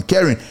responsive and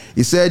caring.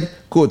 He said,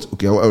 quote,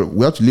 okay,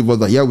 we have to leave all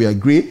that. Yeah, we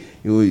agree.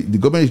 The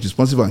government is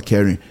responsive and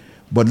caring.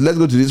 But let's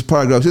go to this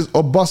paragraph. It says,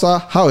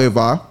 Obasa,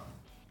 however,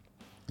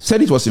 said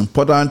it was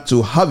important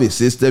to have a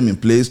system in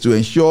place to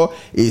ensure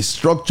a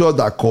structure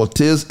that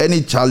curtails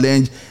any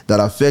challenge that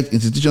affects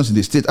institutions in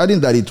the state, adding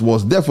that it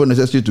was therefore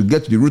necessary to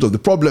get to the root of the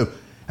problem.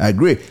 I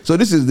agree. So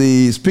this is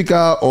the Speaker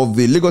of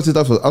the Lagos State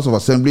House of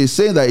Assembly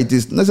saying that it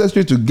is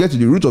necessary to get to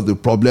the root of the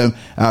problem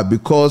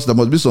because there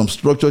must be some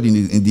structure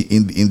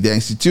in their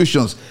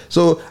institutions.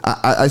 So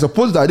I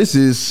suppose that this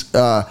is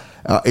a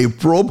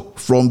probe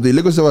from the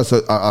Lagos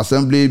State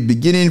Assembly,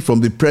 beginning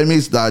from the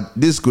premise that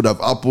this could have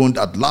happened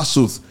at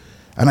Lasuth.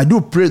 And I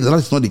do pray that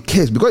that's not the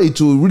case, because it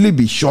will really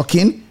be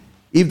shocking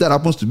if that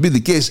happens to be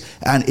the case.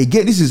 And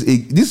again, this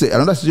is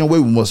another situation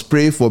where we must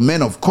pray for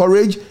men of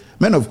courage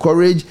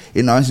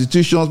in our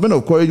institutions, men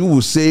of courage who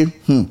will say,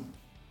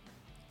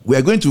 we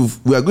are going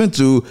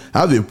to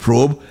have a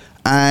probe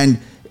and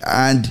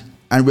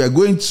we are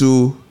going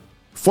to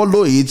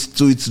follow it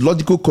to its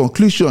logical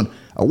conclusion.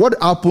 What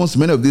happens in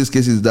many of these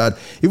cases is that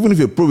even if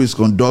a probe is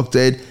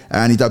conducted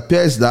and it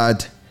appears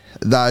that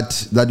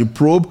the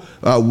probe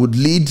would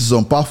lead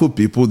some powerful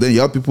people, then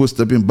you have people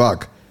stepping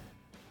back.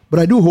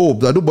 But I do hope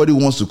that nobody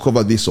wants to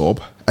cover this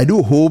up. I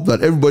do hope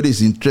that everybody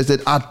is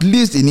interested at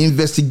least in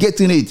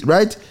investigating it,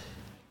 right?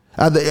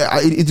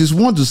 It is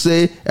one to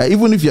say,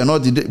 even if you're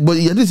not, but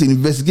you're just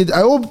investigating. I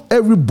hope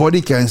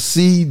everybody can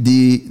see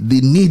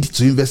the need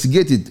to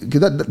investigate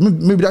it.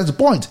 Maybe that's the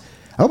point.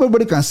 I hope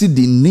everybody can see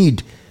the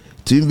need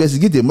to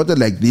investigate a matter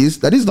like this.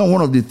 That is not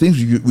one of the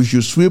things we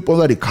should sweep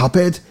under the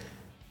carpet.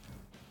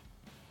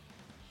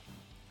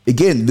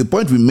 Again, the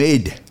point we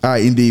made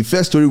in the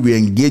first story we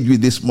engaged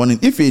with this morning: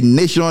 if a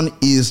nation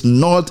is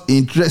not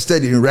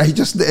interested in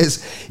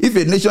righteousness, if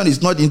a nation is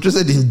not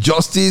interested in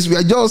justice, we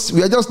are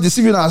just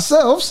deceiving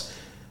ourselves.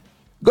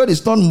 God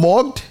is not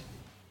mocked.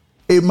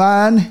 A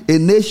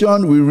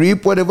nation will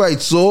reap whatever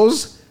it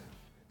sows.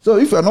 So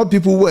if you are not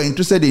people who are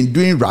interested in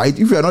doing right,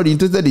 if you are not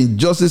interested in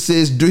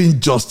justice, doing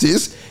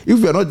justice, if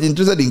you are not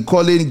interested in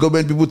calling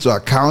government people to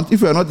account, if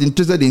you are not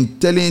interested in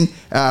telling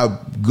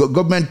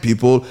government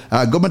people,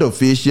 government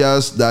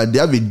officials that they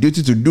have a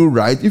duty to do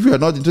right, if you are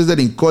not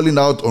interested in calling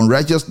out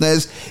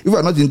unrighteousness, if you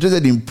are not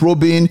interested in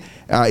probing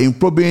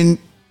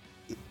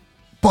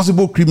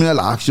possible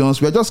criminal actions,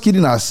 we are just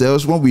kidding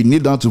ourselves when we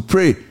kneel down to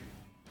pray.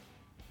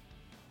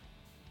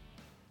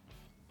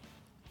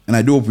 And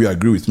I do hope you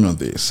agree with me on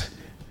this.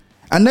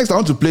 And next, I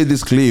want to play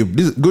this clip.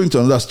 Going to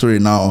another story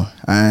now,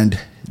 and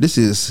this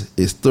is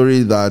a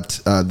story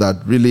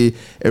that really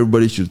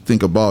everybody should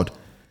think about.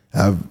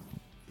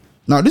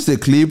 Now, this is a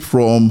clip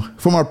from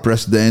former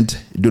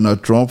President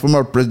Donald Trump,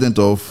 former President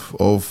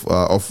of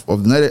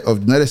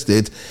the United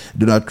States,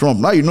 Donald Trump.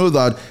 Now, you know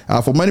that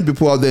for many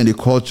people out there in the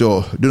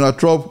culture, Donald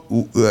Trump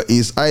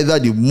is either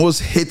the most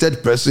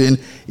hated person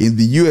in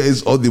the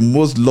U.S. or the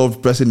most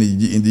loved person in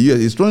the U.S.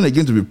 He's running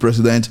again to be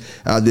president.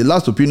 The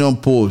last opinion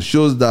poll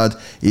shows that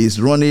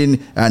he's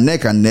running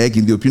neck and neck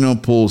in the opinion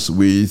polls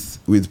with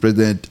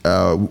President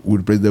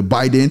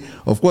Biden.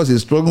 Of course,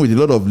 he's struggling with a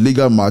lot of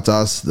legal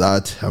matters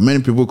that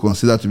many people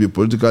consider to be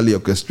politically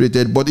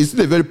orchestrated, but he's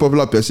still a very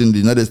popular person in the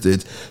United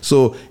States.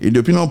 So in the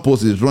opinion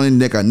polls, he's running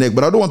neck and neck.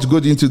 But I don't want to go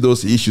into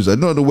those issues. I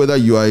don't know whether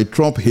you are a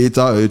Trump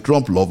hater or a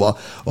Trump lover,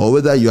 or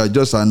whether you are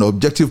just an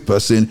objective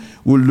person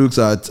who looks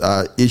at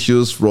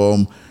issues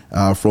from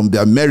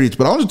their merit.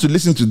 But I want you to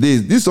listen to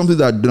this. This is something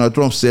that Donald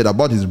Trump said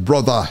about his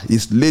brother,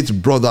 his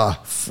late brother,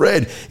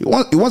 Fred. He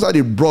once had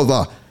a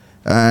brother,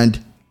 and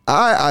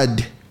I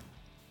had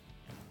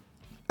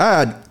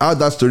heard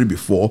that story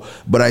before,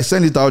 but I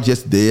sent it out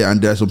yesterday,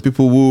 and there are some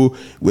people who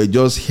were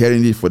just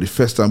hearing it for the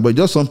first time, but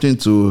just something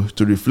to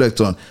reflect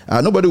on.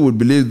 Nobody would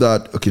believe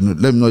that. Okay, no,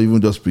 let me not even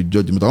just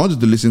prejudge him, but I want you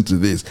to listen to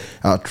this.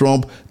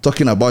 Trump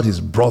talking about his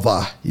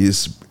brother,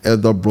 his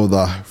elder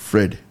brother,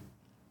 Fred.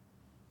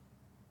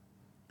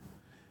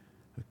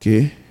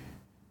 Okay.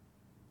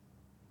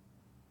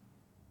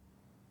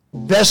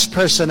 Best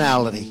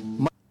personality.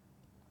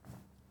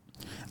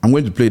 I'm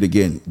going to play it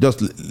again.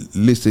 Just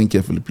listen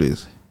carefully,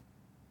 please.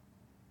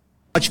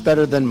 Much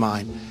better than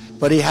mine.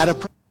 But I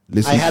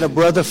had a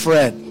brother,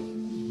 Fred.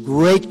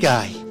 Great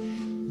guy.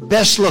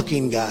 Best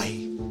looking guy.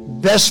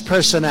 Best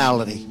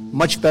personality.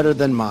 Much better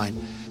than mine.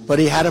 But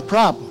he had a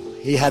problem.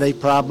 He had a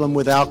problem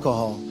with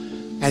alcohol.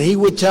 And he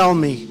would tell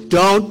me,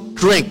 don't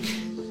drink.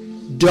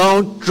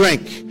 Don't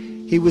drink.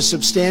 He was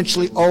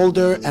substantially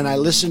older, and I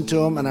listened to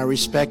him and I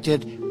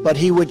respected, but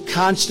he would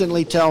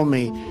constantly tell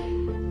me,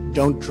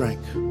 don't drink.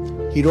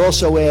 He'd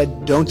also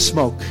add, don't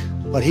smoke.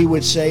 But he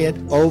would say it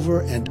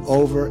over and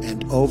over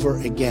and over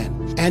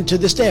again. And to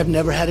this day, I've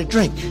never had a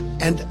drink.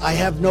 And I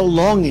have no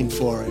longing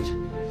for it.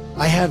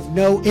 I have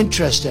no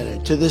interest in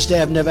it. To this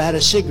day, I've never had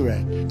a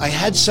cigarette. I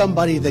had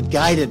somebody that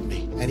guided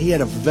me. And he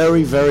had a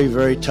very, very,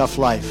 very tough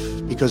life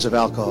because of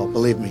alcohol.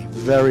 Believe me,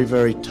 very,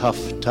 very tough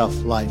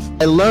life.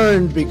 I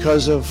learned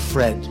because of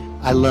Fred.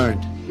 I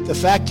learned. The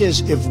fact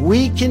is, if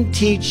we can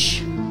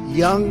teach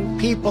young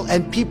people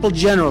and people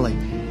generally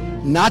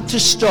not to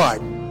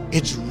start,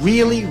 it's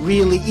really,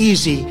 really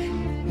easy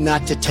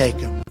not to take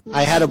them.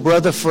 I had a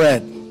brother,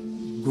 Fred.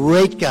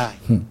 Great guy.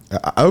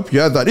 I hope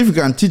you have that. If you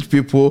can teach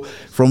people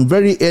from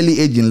very early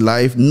age in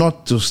life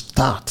not to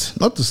start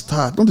on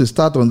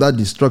that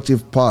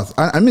destructive path.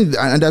 I mean,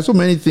 and there are so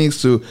many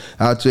things to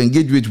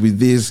engage with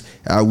this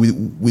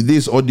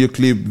audio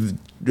clip.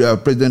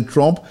 President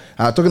Trump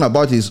talking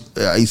about his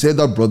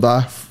elder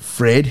brother,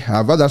 Fred.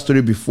 I've heard that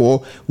story before,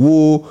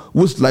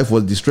 whose life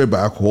was destroyed by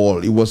alcohol.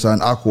 He was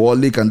an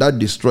alcoholic, and that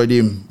destroyed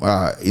him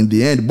in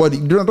the end. But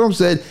Donald Trump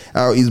said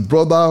his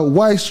brother,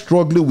 while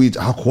struggling with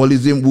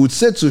alcoholism, would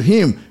say to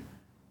him,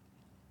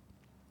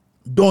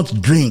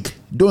 don't drink.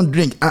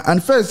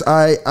 And first,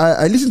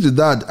 I listened to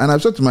that, and I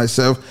said to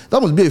myself,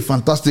 that must be a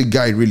fantastic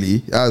guy,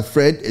 really.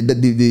 Fred,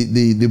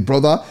 the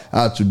brother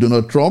to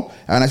Donald Trump.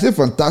 And I say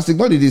fantastic,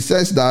 not in the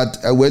sense that,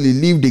 he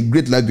lived a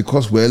great life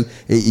because,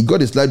 he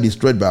got his life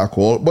destroyed by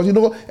alcohol. But,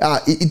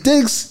 it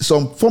takes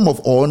some form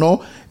of honor,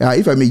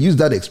 if I may use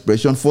that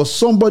expression, for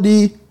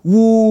somebody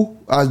who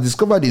has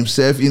discovered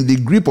himself in the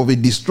grip of a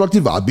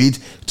destructive habit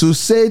to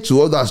say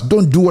to others,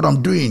 don't do what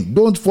I'm doing.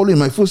 Don't follow in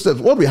my footsteps.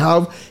 What we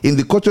have in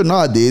the culture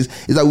nowadays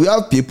is that we have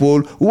have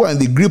people who are in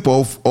the grip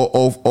of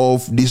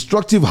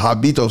destructive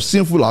habit, of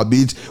sinful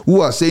habits,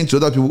 who are saying to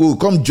other people, oh,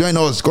 come join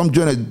us, come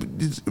join us.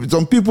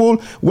 Some people,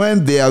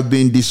 when they have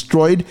been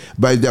destroyed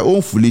by their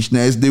own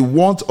foolishness, they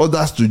want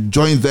others to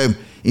join them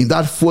in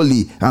that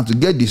folly and to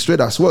get destroyed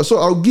as well. So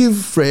I'll give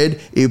Fred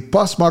a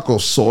pass mark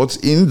of sorts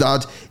in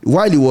that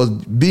while he was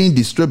being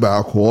destroyed by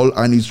alcohol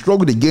and he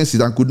struggled against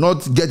it and could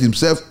not get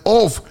himself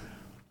off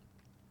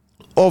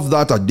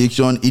that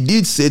addiction, he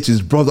did say to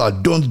his brother,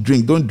 don't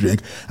drink.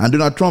 And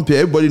Donald Trump here,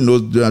 everybody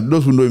knows,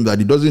 those who know him, that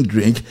he doesn't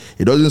drink,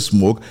 he doesn't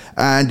smoke,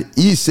 and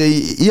he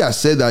has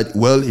said that,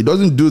 well, he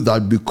doesn't do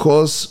that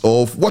because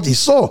of what he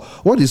saw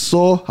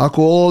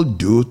alcohol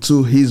do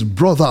to his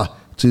brother.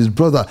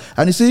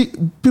 And you see,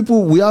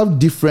 people, we have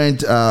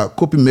different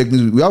coping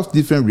mechanisms, we have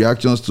different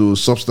reactions to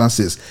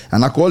substances,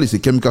 and alcohol is a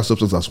chemical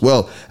substance as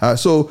well.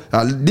 So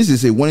this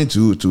is a warning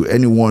to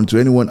anyone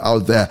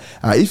out there.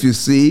 If you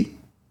see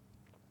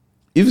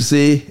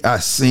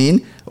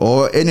sin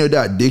or any other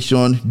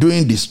addiction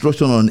doing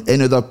destruction on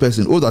any other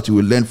person, that you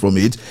will learn from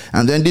it.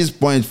 And then this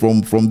point from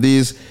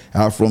this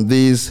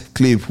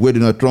clip where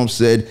Donald Trump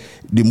said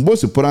the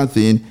most important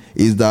thing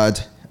is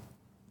that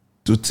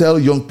to tell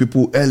young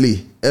people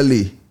early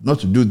not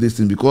to do this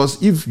thing,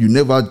 because if you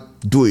never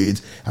do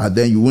it,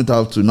 then you won't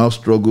have to now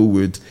struggle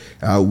with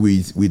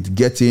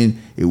getting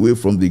away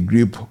from the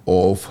grip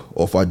of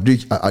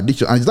addiction.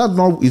 And is that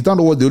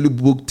not what the Holy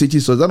Book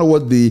teaches us? Is that not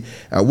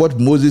what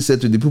Moses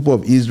said to the people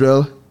of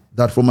Israel?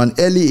 That from an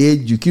early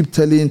age you keep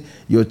telling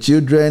your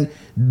children,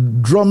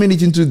 drumming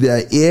it into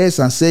their ears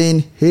and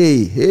saying,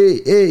 hey,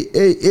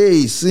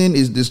 sin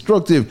is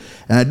destructive.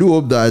 And I do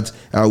hope that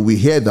we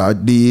hear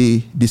that.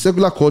 The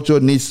secular culture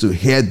needs to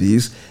hear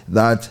this,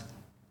 that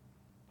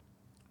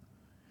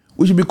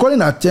we should be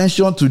calling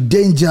attention to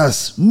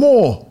dangers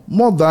more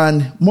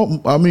than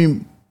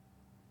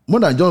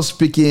just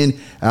speaking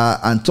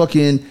and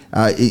talking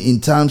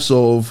in terms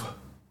of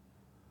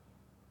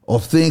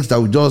things that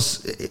would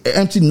just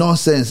empty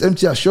nonsense,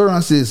 empty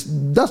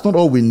assurances. That's not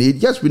all we need.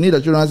 Yes, we need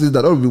assurances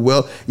that all will be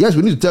well. Yes,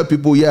 we need to tell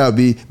people,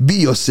 be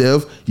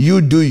yourself,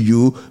 you do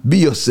you, be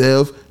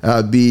yourself,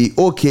 be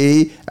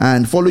okay,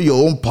 and follow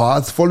your own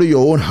path, follow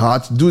your own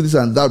heart, do this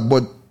and that.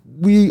 But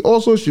we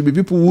also should be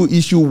people who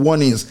issue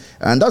warnings,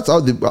 and that's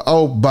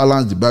how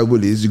balanced the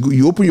Bible is.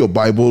 You open your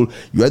Bible,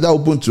 you either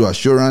open to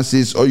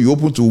assurances or you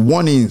open to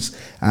warnings.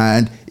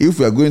 And if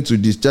we are going to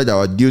discharge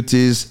our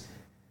duties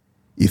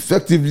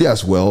effectively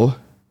as well,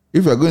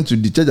 if we are going to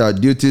discharge our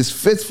duties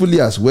faithfully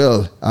as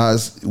well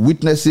as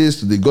witnesses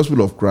to the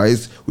gospel of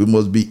Christ, we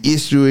must be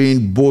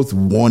issuing both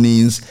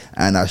warnings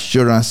and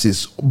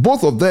assurances.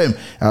 Both of them,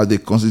 they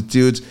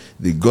constitute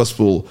the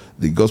gospel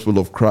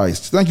of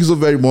Christ. Thank you so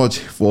very much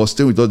for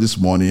staying with us this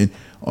morning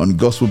on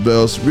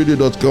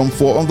GospelBellsRadio.com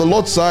for On the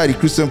Lord's Side,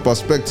 Christian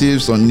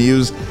perspectives on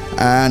news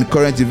and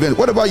current events.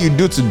 Whatever you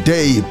do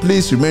today,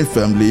 please remain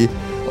firmly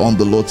on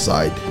the Lord's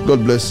side.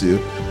 God bless you.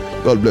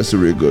 God bless you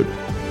really good.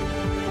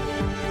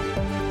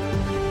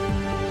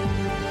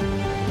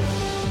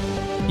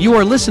 You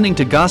are listening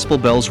to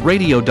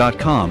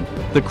GospelBellsRadio.com,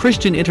 the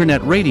Christian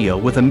internet radio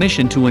with a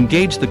mission to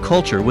engage the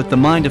culture with the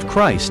mind of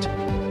Christ.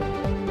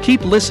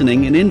 Keep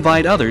listening and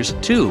invite others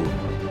too.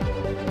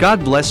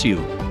 God bless you.